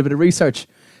back and did a bit of research.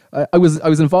 I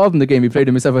was involved in the game. He played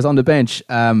in myself. I was on the bench.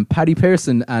 Paddy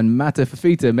Pearson and Mata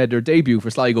Fafita made their debut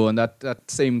for Sligo in that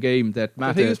same game that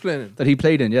he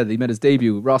played in. Yeah, he made his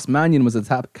debut. Ross Mannion was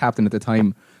the captain at the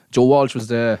time. Joe Walsh was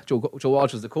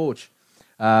the coach.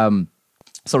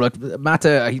 So like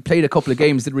Mata, he played a couple of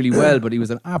games, did really well, but he was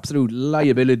an absolute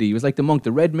liability. He was like the monk.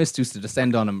 The red mist used to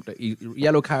descend on him.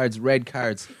 Yellow cards, red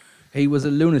cards. He was a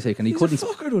lunatic, and he couldn't. He's a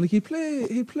fucker though. Like he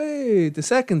played the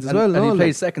seconds as well. And he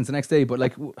played seconds the next day. But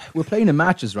like we're playing in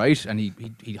matches, right? And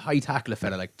he'd high tackle a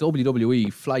fella, like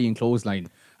WWE flying clothesline,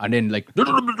 and then like to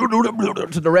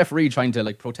the referee trying to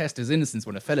like protest his innocence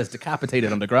when a fella's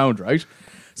decapitated on the ground, right?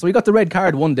 So he got the red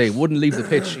card one day, wouldn't leave the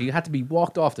pitch. He had to be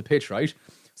walked off the pitch, right?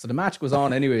 So the match goes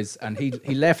on anyways, and he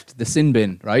left the sin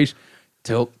bin, right,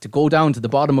 to go down to the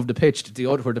bottom of the pitch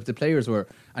where the players were,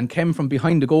 and came from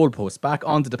behind the goalpost back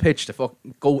onto the pitch to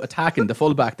go attacking the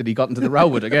fullback that he got into the row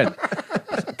with again.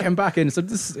 Came back in. So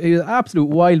he's an absolute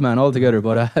wild man altogether.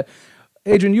 But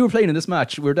Adrian, you were playing in this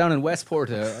match. We were down in Westport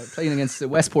playing against the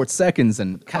Westport Seconds,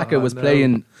 and Kaka was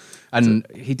playing. And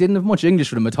he didn't have much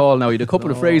English with him at all now. He had a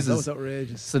couple of phrases. That was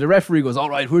outrageous. So the referee goes, all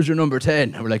right, where's your number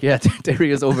 10? And we're like, yeah, there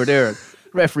he is over there.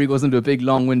 referee goes into a big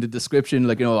long-winded description,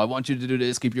 like, I want you to do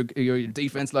this, keep your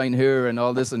defense line here and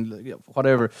all this and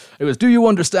whatever. He goes, do you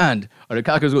understand? And the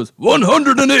Kakas goes,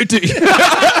 180.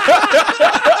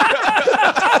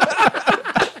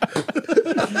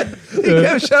 He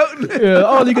kept shouting. Yeah,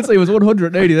 all he could say was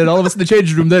 180. Then all of us in the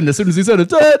changing room, then as soon as he said it,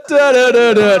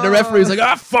 the referee's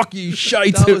like, fuck you,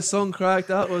 shite. That was some crack.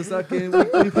 That was that game.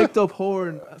 We picked up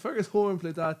Horn. Fergus Horn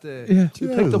played that day. Yeah. We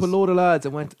picked up a load of lads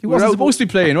and went. He wasn't supposed to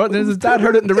be playing, right? Then his dad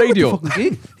heard it in the radio.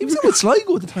 He was in with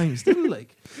Sligo at the time, still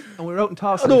like. And we were out in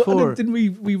Toss before. Didn't we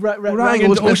rang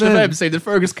into Ocean FM saying that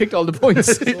Fergus kicked all the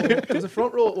points? So, there was a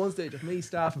front row at one stage of me,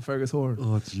 staff, and Fergus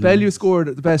Horn. Bellew scored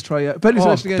the best try. Bellew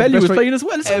was playing as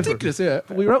well. It's ridiculous, yeah.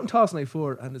 We were out in Toss night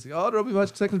 4, and it's like, the rugby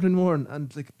match second in the morning,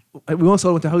 and like we once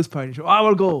all went to house party. So,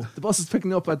 we'll go. The bus is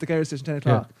picking up at the car station 10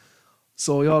 o'clock. Yeah.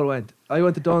 So we all went. I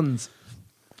went to Dunn's.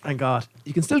 And God,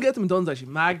 you can still get them in Dunn's actually.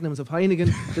 Magnums of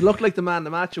Heineken. They look like the Man the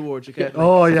Match award you get.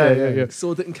 Like, yeah.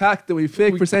 So in CAC, we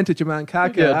fake percentage of man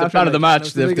CAC. Yeah, the plan of the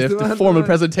match, the formal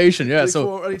presentation. Yeah,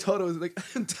 so. And he thought it was like,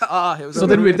 it was so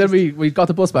then we got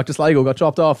the bus back to Sligo, got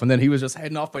dropped off, and then he was just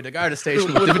heading off by the Garda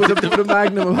station with a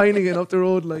Magnum of Heineken up the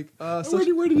road. Like, where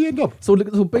did he end up? So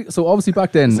obviously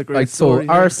back then,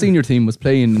 our senior team was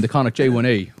playing in the Connacht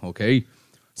J1A. Okay.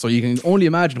 So you can only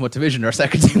imagine what division our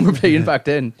second team were playing back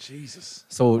then. Jesus.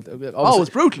 So it was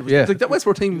brutal. It was like that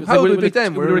Westport team. How did we beat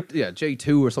them? We were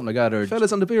J2 or something like that. Or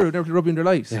fellas on the beer who never played rugby in their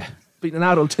lives. Yeah. Beating an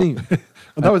adult team.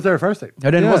 And that was their first time.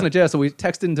 And then wasn't it? Yeah. So we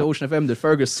texted into Ocean FM that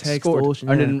Fergus scored. Ocean,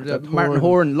 and then Martin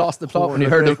Horn lost the plot when he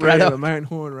heard it ran out. Martin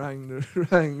Horn rang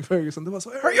Fergus on the bus.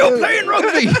 Are you playing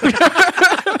rugby?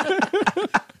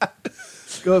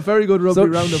 Very good rugby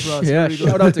roundup, Ross. Yeah.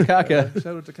 Shout out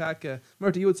to Kaka.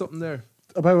 Murty, you had something there.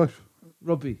 About what?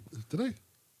 Rugby. Did I?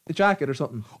 A jacket or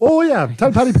something. Oh yeah,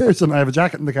 tell Paddy Pearson I have a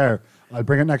jacket in the car. I'll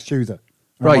bring it next Tuesday.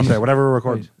 Or Monday, whatever we're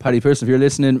recording. Right. Paddy Pearson, if you're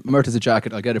listening, Mert has a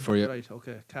jacket. I'll get it for you. Right,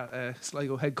 okay.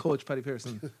 Sligo head coach Paddy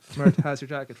Pearson. Mert has your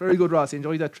jacket. Very good, Ross.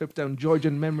 Enjoy that trip down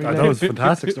Georgian memory lane. That was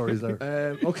fantastic stories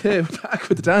there. Okay, we're back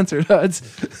with the dancer, lads.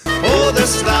 Oh, the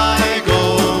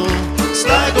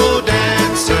Sligo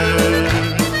dancer.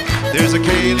 There's a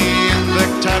Kaylee in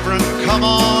the tavern. Come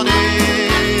on in.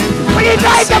 Will you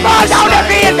drive the ball down the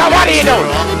field, or what are you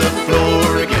doing? On the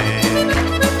floor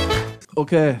again.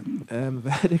 Okay, I've a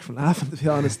headache from laughing, to be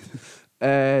honest.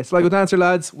 Sligo dancer,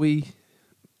 lads. We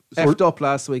effed up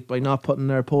last week by not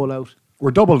putting our poll out.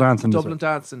 We're double dancing.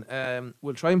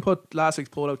 We'll try and put last week's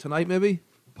poll out tonight, maybe.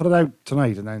 Put it out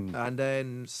tonight, and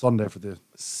then Sunday for the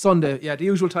Sunday. Yeah, the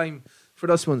usual time for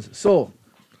those ones. So,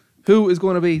 who is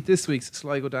going to be this week's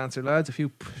Sligo dancer, lads? A few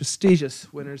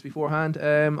prestigious winners beforehand.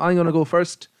 I'm going to go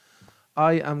first.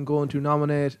 I am going to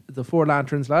nominate the Four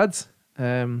Lanterns, lads.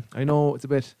 I know it's a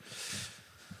bit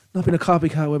not being a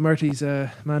copycat with Murty's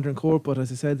Mandarin Court, but as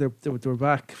I said, they were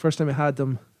back. First time I had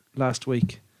them last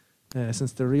week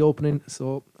since the reopening.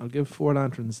 So I'll give Four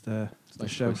Lanterns the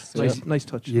shout. Nice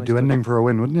touch. You'd do anything for a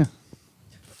win, wouldn't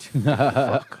you?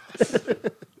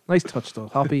 Nice touch though.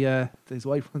 Hoppy, his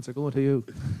wife wants to go to you.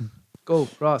 Go,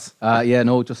 Ross.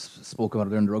 Just spoke about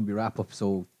it in the rugby wrap-up.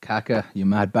 So, Kaka, you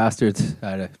mad bastard,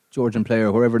 a Georgian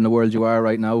player, wherever in the world you are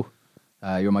right now,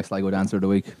 you're my Sligo dancer of the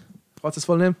week. What's his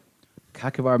full name?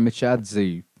 Kakabar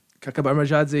Michadze. Kakabar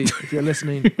Michadze, if you're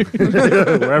listening.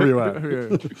 Wherever you are.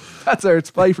 That's our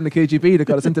spy from the KGB that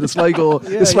got us into the Sligo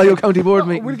County Board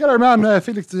meeting. We'll get our man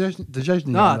Felix Dejezny.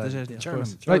 Dejezny, of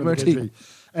course. Right, Murty.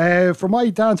 For my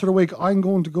dancer of the week, I'm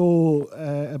going to go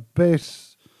a bit...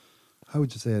 How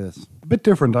would you say this? A bit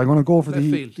different. I'm going to go for left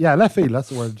field. Yeah, left field. That's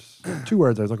the word. 2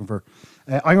 words I was looking for.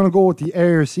 I'm going to go with the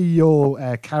Air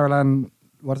CEO, Caroline.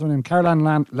 What is her name? Caroline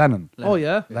Lennon. Oh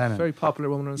yeah, Lennon. Very popular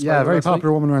woman around Sligo. Yeah, very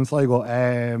popular woman around Sligo.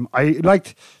 I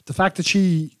liked the fact that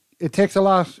it takes a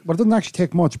lot. Well, it doesn't actually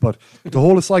take much, but the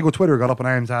whole of Sligo Twitter got up in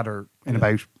arms at her in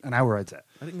about an hour, I'd say.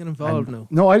 I didn't get involved now.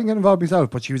 No, I didn't get involved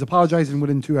myself, but she was apologising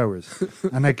within 2 hours.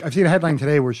 And I've seen a headline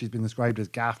today where she's been described as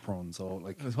gaff prone. So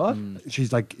what?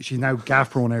 She's now gaff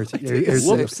prone.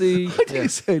 Whoopsie! I think you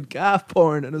said gaff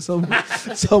porn and some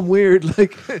weird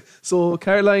So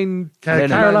Caroline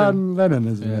Lennon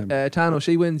is her name. Tano,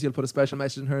 she wins. You'll put a special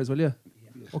message in hers, will you?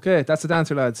 Okay, that's the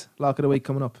dancer, lads. Lock of the week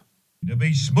coming up. To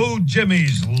be Smooth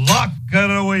Jimmy's Lock of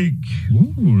the Week.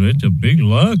 Ooh, that's a big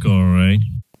lock, all right.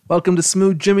 Welcome to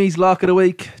Smooth Jimmy's Lock of the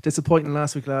Week. Disappointing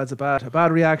last week, lads. A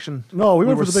bad reaction. No, we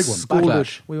went for the big one. Scolded.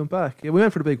 We went back. Yeah, we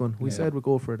went for the big one. We said we'd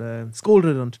go for it.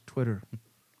 Scolded it on Twitter.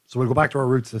 So we'll go back to our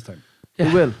roots this time. Yeah.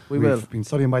 We will. We've been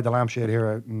studying by the lampshade here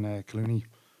out in Clooney.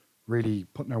 Really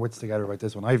putting our wits together about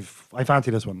this one. I fancy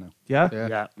this one now. Yeah?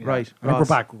 Yeah. Right. I think we're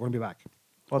back. We're going to be back.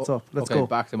 What's up? Let's go. go.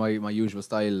 Back to my usual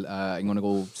style. I'm going to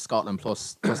go Scotland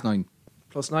plus 9.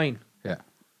 +9. Yeah.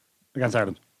 Against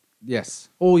Ireland. Yes.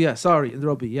 Oh yeah, sorry, in the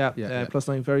rugby, yeah. Yeah.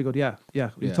 +9, very good, yeah.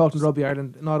 We Yeah. talked in rugby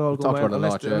Ireland, not all We going talked well about it a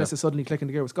unless, lot, yeah. unless they suddenly click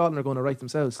into gear. With Scotland are going to right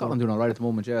themselves. Scotland doing all right at the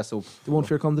moment, yeah. So they won't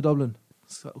fear come to Dublin.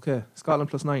 Okay,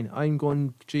 Scotland +9. I'm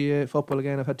going GA football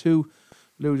again. I've had 2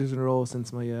 losers in a row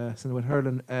since since I went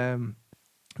hurling.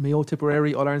 Mayo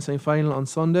Tipperary All Ireland semi-final on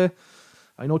Sunday.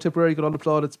 I know Tipperary got all the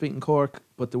plaudits beating Cork,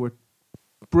 but they were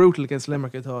brutal against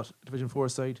Limerick, I thought, Division 4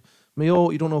 side. Mayo,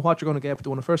 you don't know what you're going to get, but they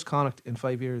won the first Connacht in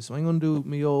 5 years. So I'm going to do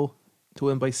Mayo to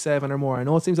win by 7 or more. I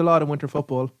know it seems a lot in winter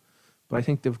football, but I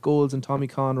think they've goals in Tommy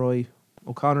Conroy.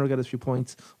 O'Connor will get a few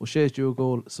points. O'Shea's due a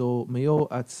goal. So Mayo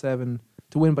at 7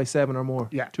 to win by 7 or more.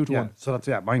 Yeah. 2-1. So that's,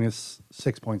 minus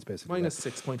 6 points basically. Minus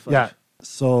 6.5. Yeah.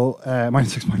 So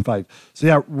minus 6.5. So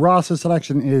yeah, Ross's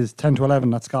selection is 10 to 11.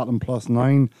 That's Scotland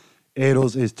 +9.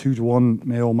 Ado's is 2 to 1.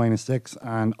 Mayo -6.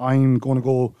 And I'm going to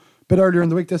go a bit earlier in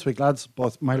the week this week, lads.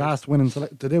 But my last winning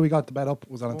the day we got the bet up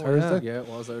was on a Thursday. Yeah, it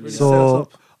was earlier. So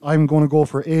I'm going to go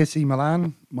for AC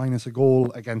Milan minus a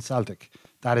goal against Celtic.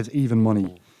 That is even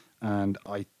money. And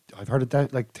I've heard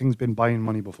that like things been buying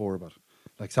money before, but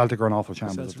like Celtic are an awful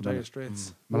shambles at the minute.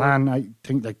 Milan, I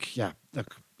think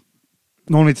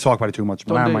no need to talk about it too much.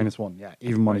 Milan -1, yeah,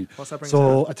 even money.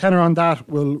 So a tenner on that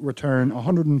will return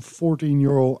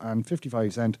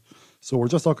 €114.55. So we're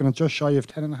just looking at just shy of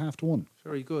 10.5 to 1.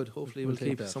 Very good. Hopefully we'll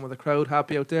keep some of the crowd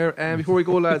happy out there. Before we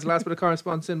go, lads, last bit of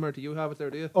correspondence in, Murty, you have it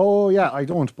there, do you? Oh yeah, I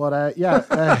don't, but yeah.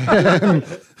 I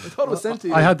thought it was sent to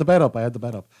you. I had the bet up.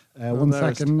 1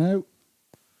 second now.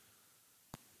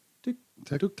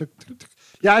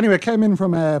 Yeah, anyway, it came in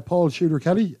from Paul Shooter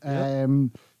Kelly.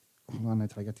 Hold on,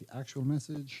 until I get the actual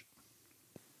message.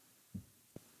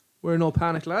 We're no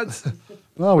panic, lads.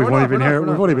 Well, we've only been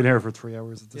here for 3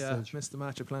 hours at this stage. Missed the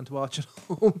match. I plan to watch it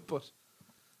home, but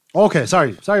okay,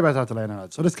 sorry about that delay now.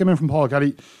 So this came in from Paul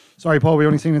Kelly. Sorry, Paul, we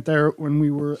only seen it there when we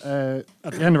were at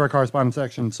the end of our correspondence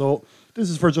section. So this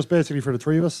is for just basically for the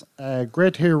three of us.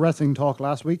 Great to hear wrestling talk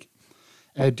last week.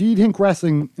 Do you think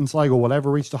wrestling in Sligo will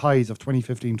ever reach the highs of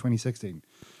 2015-2016?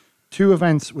 2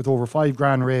 events with over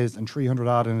 $5,000 raised and 300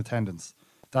 odd in attendance.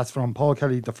 That's from Paul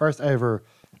Kelly, the first ever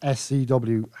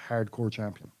SCW Hardcore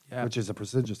Champion, which is a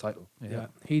prestigious title. Yeah.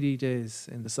 Heady days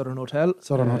in the Southern Hotel.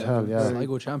 Yeah.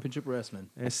 Sligo Championship Wrestling.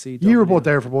 SCW. You were both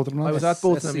there for both of them. I was at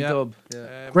both of them, Dub.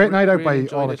 Great night out by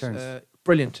all accounts.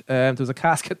 Brilliant. There was a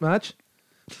casket match.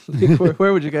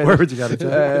 where would you get it? Where would you get it?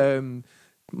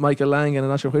 Michael Lang, and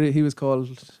I'm not sure what he was called,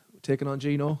 taking on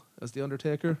Gino as the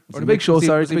Undertaker. Or the Big Show,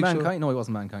 sorry. Was he Mankind? No, he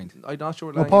wasn't Mankind. I'm not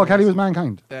sure. Well, Paul Kelly was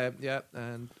Mankind. Yeah,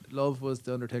 and Love was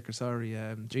the Undertaker, sorry.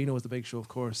 Gino was the Big Show, of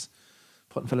course.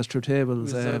 Putting fellas through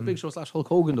tables. It was Big Show / Hulk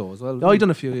Hogan, though, as well. Oh, he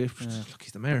done a few. Look,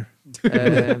 he's the mayor.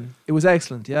 It was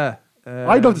excellent, yeah.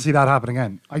 I'd love to see that happen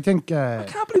again. I think... I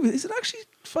can't believe it. Is it actually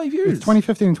 5 years? It's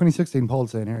 2015 and 2016,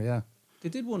 Paul's saying here, yeah. They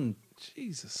did one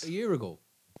a year ago.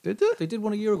 Did they? They did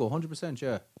one a year ago, 100%,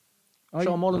 yeah.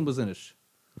 Sean Mullen was in it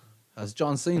as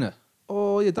John Cena.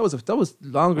 Oh yeah, that was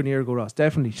longer than a year ago, Ross.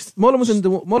 Definitely. Mullen was in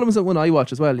the one I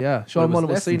watched as well. Yeah, Sean Mullen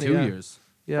was Cena. 2 years.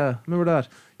 Yeah, remember that.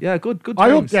 Yeah, good. I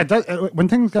hope when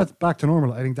things get back to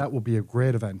normal, I think that would be a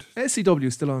great event. SCW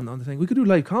is still on the thing. We could do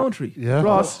live commentary. Yeah,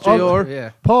 Ross,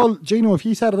 JR, Paul, Gino. If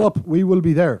you set it up, we will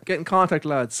be there. Get in contact,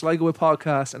 lads. Sligo with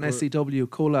podcast and SCW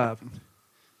collab.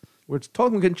 We're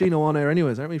talking about getting Gino on air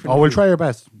anyways, aren't we? We'll try our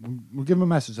best. We'll give him a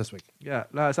message this week. Yeah,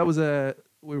 lads, that was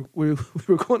we were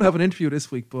going to have an interview this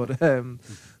week, but couldn't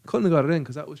have got it in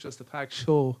because that was just a packed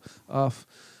show of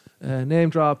name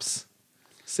drops,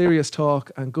 serious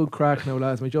talk, and good crack now,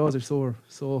 lads. My jaws are sore.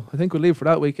 So I think we'll leave for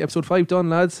that week. Episode 5 done,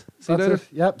 lads. See you later.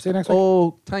 Yep, see you next week.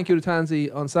 Oh, thank you to Tansy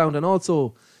on sound. And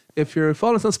also, if you're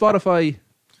following us on Spotify,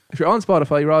 if you're on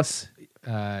Spotify, Ross...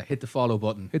 hit the follow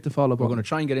button. Hit the follow button. We're going to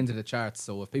try and get into the charts,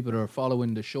 so if people are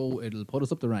following the show, it'll put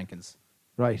us up the rankings.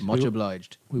 Right. Much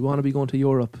obliged. We want to be going to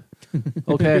Europe.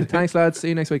 Okay, thanks, lads. See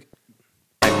you next week.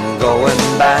 I'm going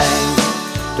back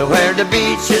to where the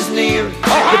beach is near.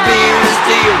 The beer is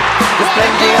dear. There's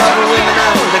plenty of women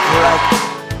on the crack.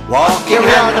 Walking here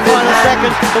we are in the final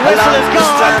seconds. The whistle is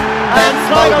gone, and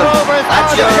Sligo Rovers are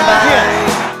the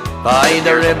champions. By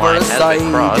the riverside,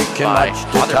 you can watch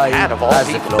the tide as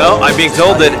it flows. No, I'm being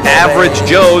told that Average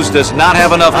Joe's does not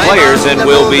have enough players and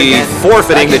will be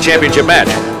forfeiting the championship match.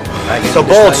 It's a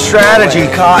bold strategy,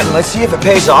 Cotton. Let's see if it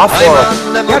pays off for us.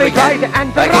 Very tight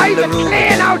and drive it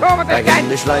clean out over the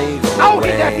fence. Out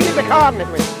in the field, the corner.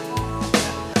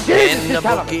 In the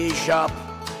bookie shop,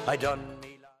 I done.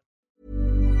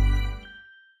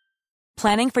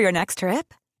 Planning for your next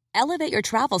trip? Elevate your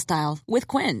travel style with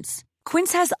Quince.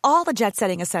 Quince has all the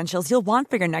jet-setting essentials you'll want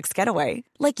for your next getaway,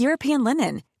 like European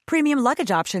linen, premium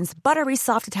luggage options, buttery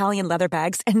soft Italian leather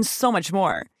bags, and so much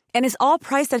more. And is all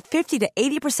priced at 50 to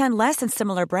 80% less than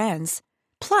similar brands.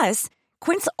 Plus,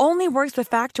 Quince only works with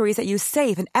factories that use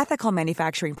safe and ethical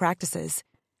manufacturing practices.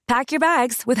 Pack your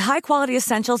bags with high-quality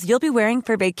essentials you'll be wearing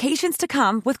for vacations to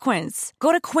come with Quince.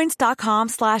 Go to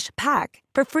quince.com/pack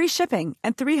for free shipping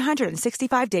and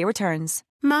 365-day returns.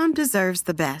 Mom deserves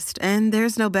the best, and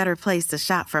there's no better place to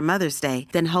shop for Mother's Day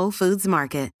than Whole Foods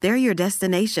Market. They're your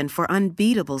destination for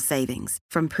unbeatable savings,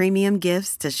 from premium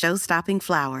gifts to show-stopping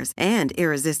flowers and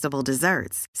irresistible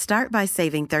desserts. Start by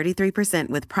saving 33%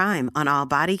 with Prime on all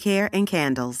body care and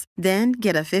candles. Then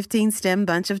get a 15-stem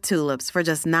bunch of tulips for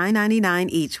just $9.99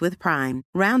 each with Prime.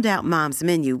 Round out Mom's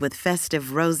menu with festive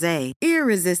rosé,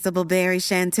 irresistible berry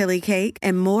chantilly cake,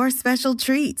 and more special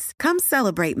treats. Come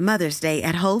celebrate Mother's Day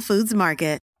at Whole Foods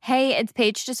Market. Hey, it's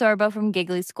Paige DeSorbo from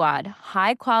Giggly Squad.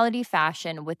 High quality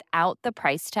fashion without the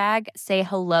price tag. Say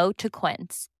hello to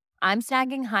Quince. I'm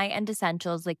snagging high-end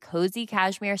essentials like cozy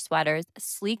cashmere sweaters,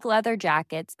 sleek leather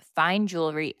jackets, fine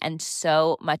jewelry, and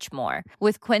so much more.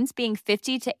 With Quince being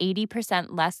 50 to 80%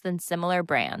 less than similar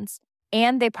brands.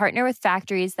 And they partner with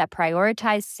factories that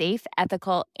prioritize safe,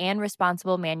 ethical, and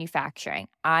responsible manufacturing.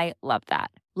 I love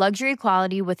that. Luxury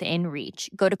quality within reach.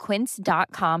 Go to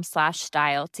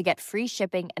quince.com/style to get free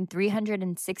shipping and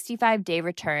 365-day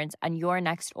returns on your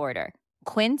next order.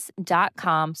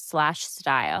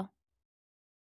 Quince.com/style.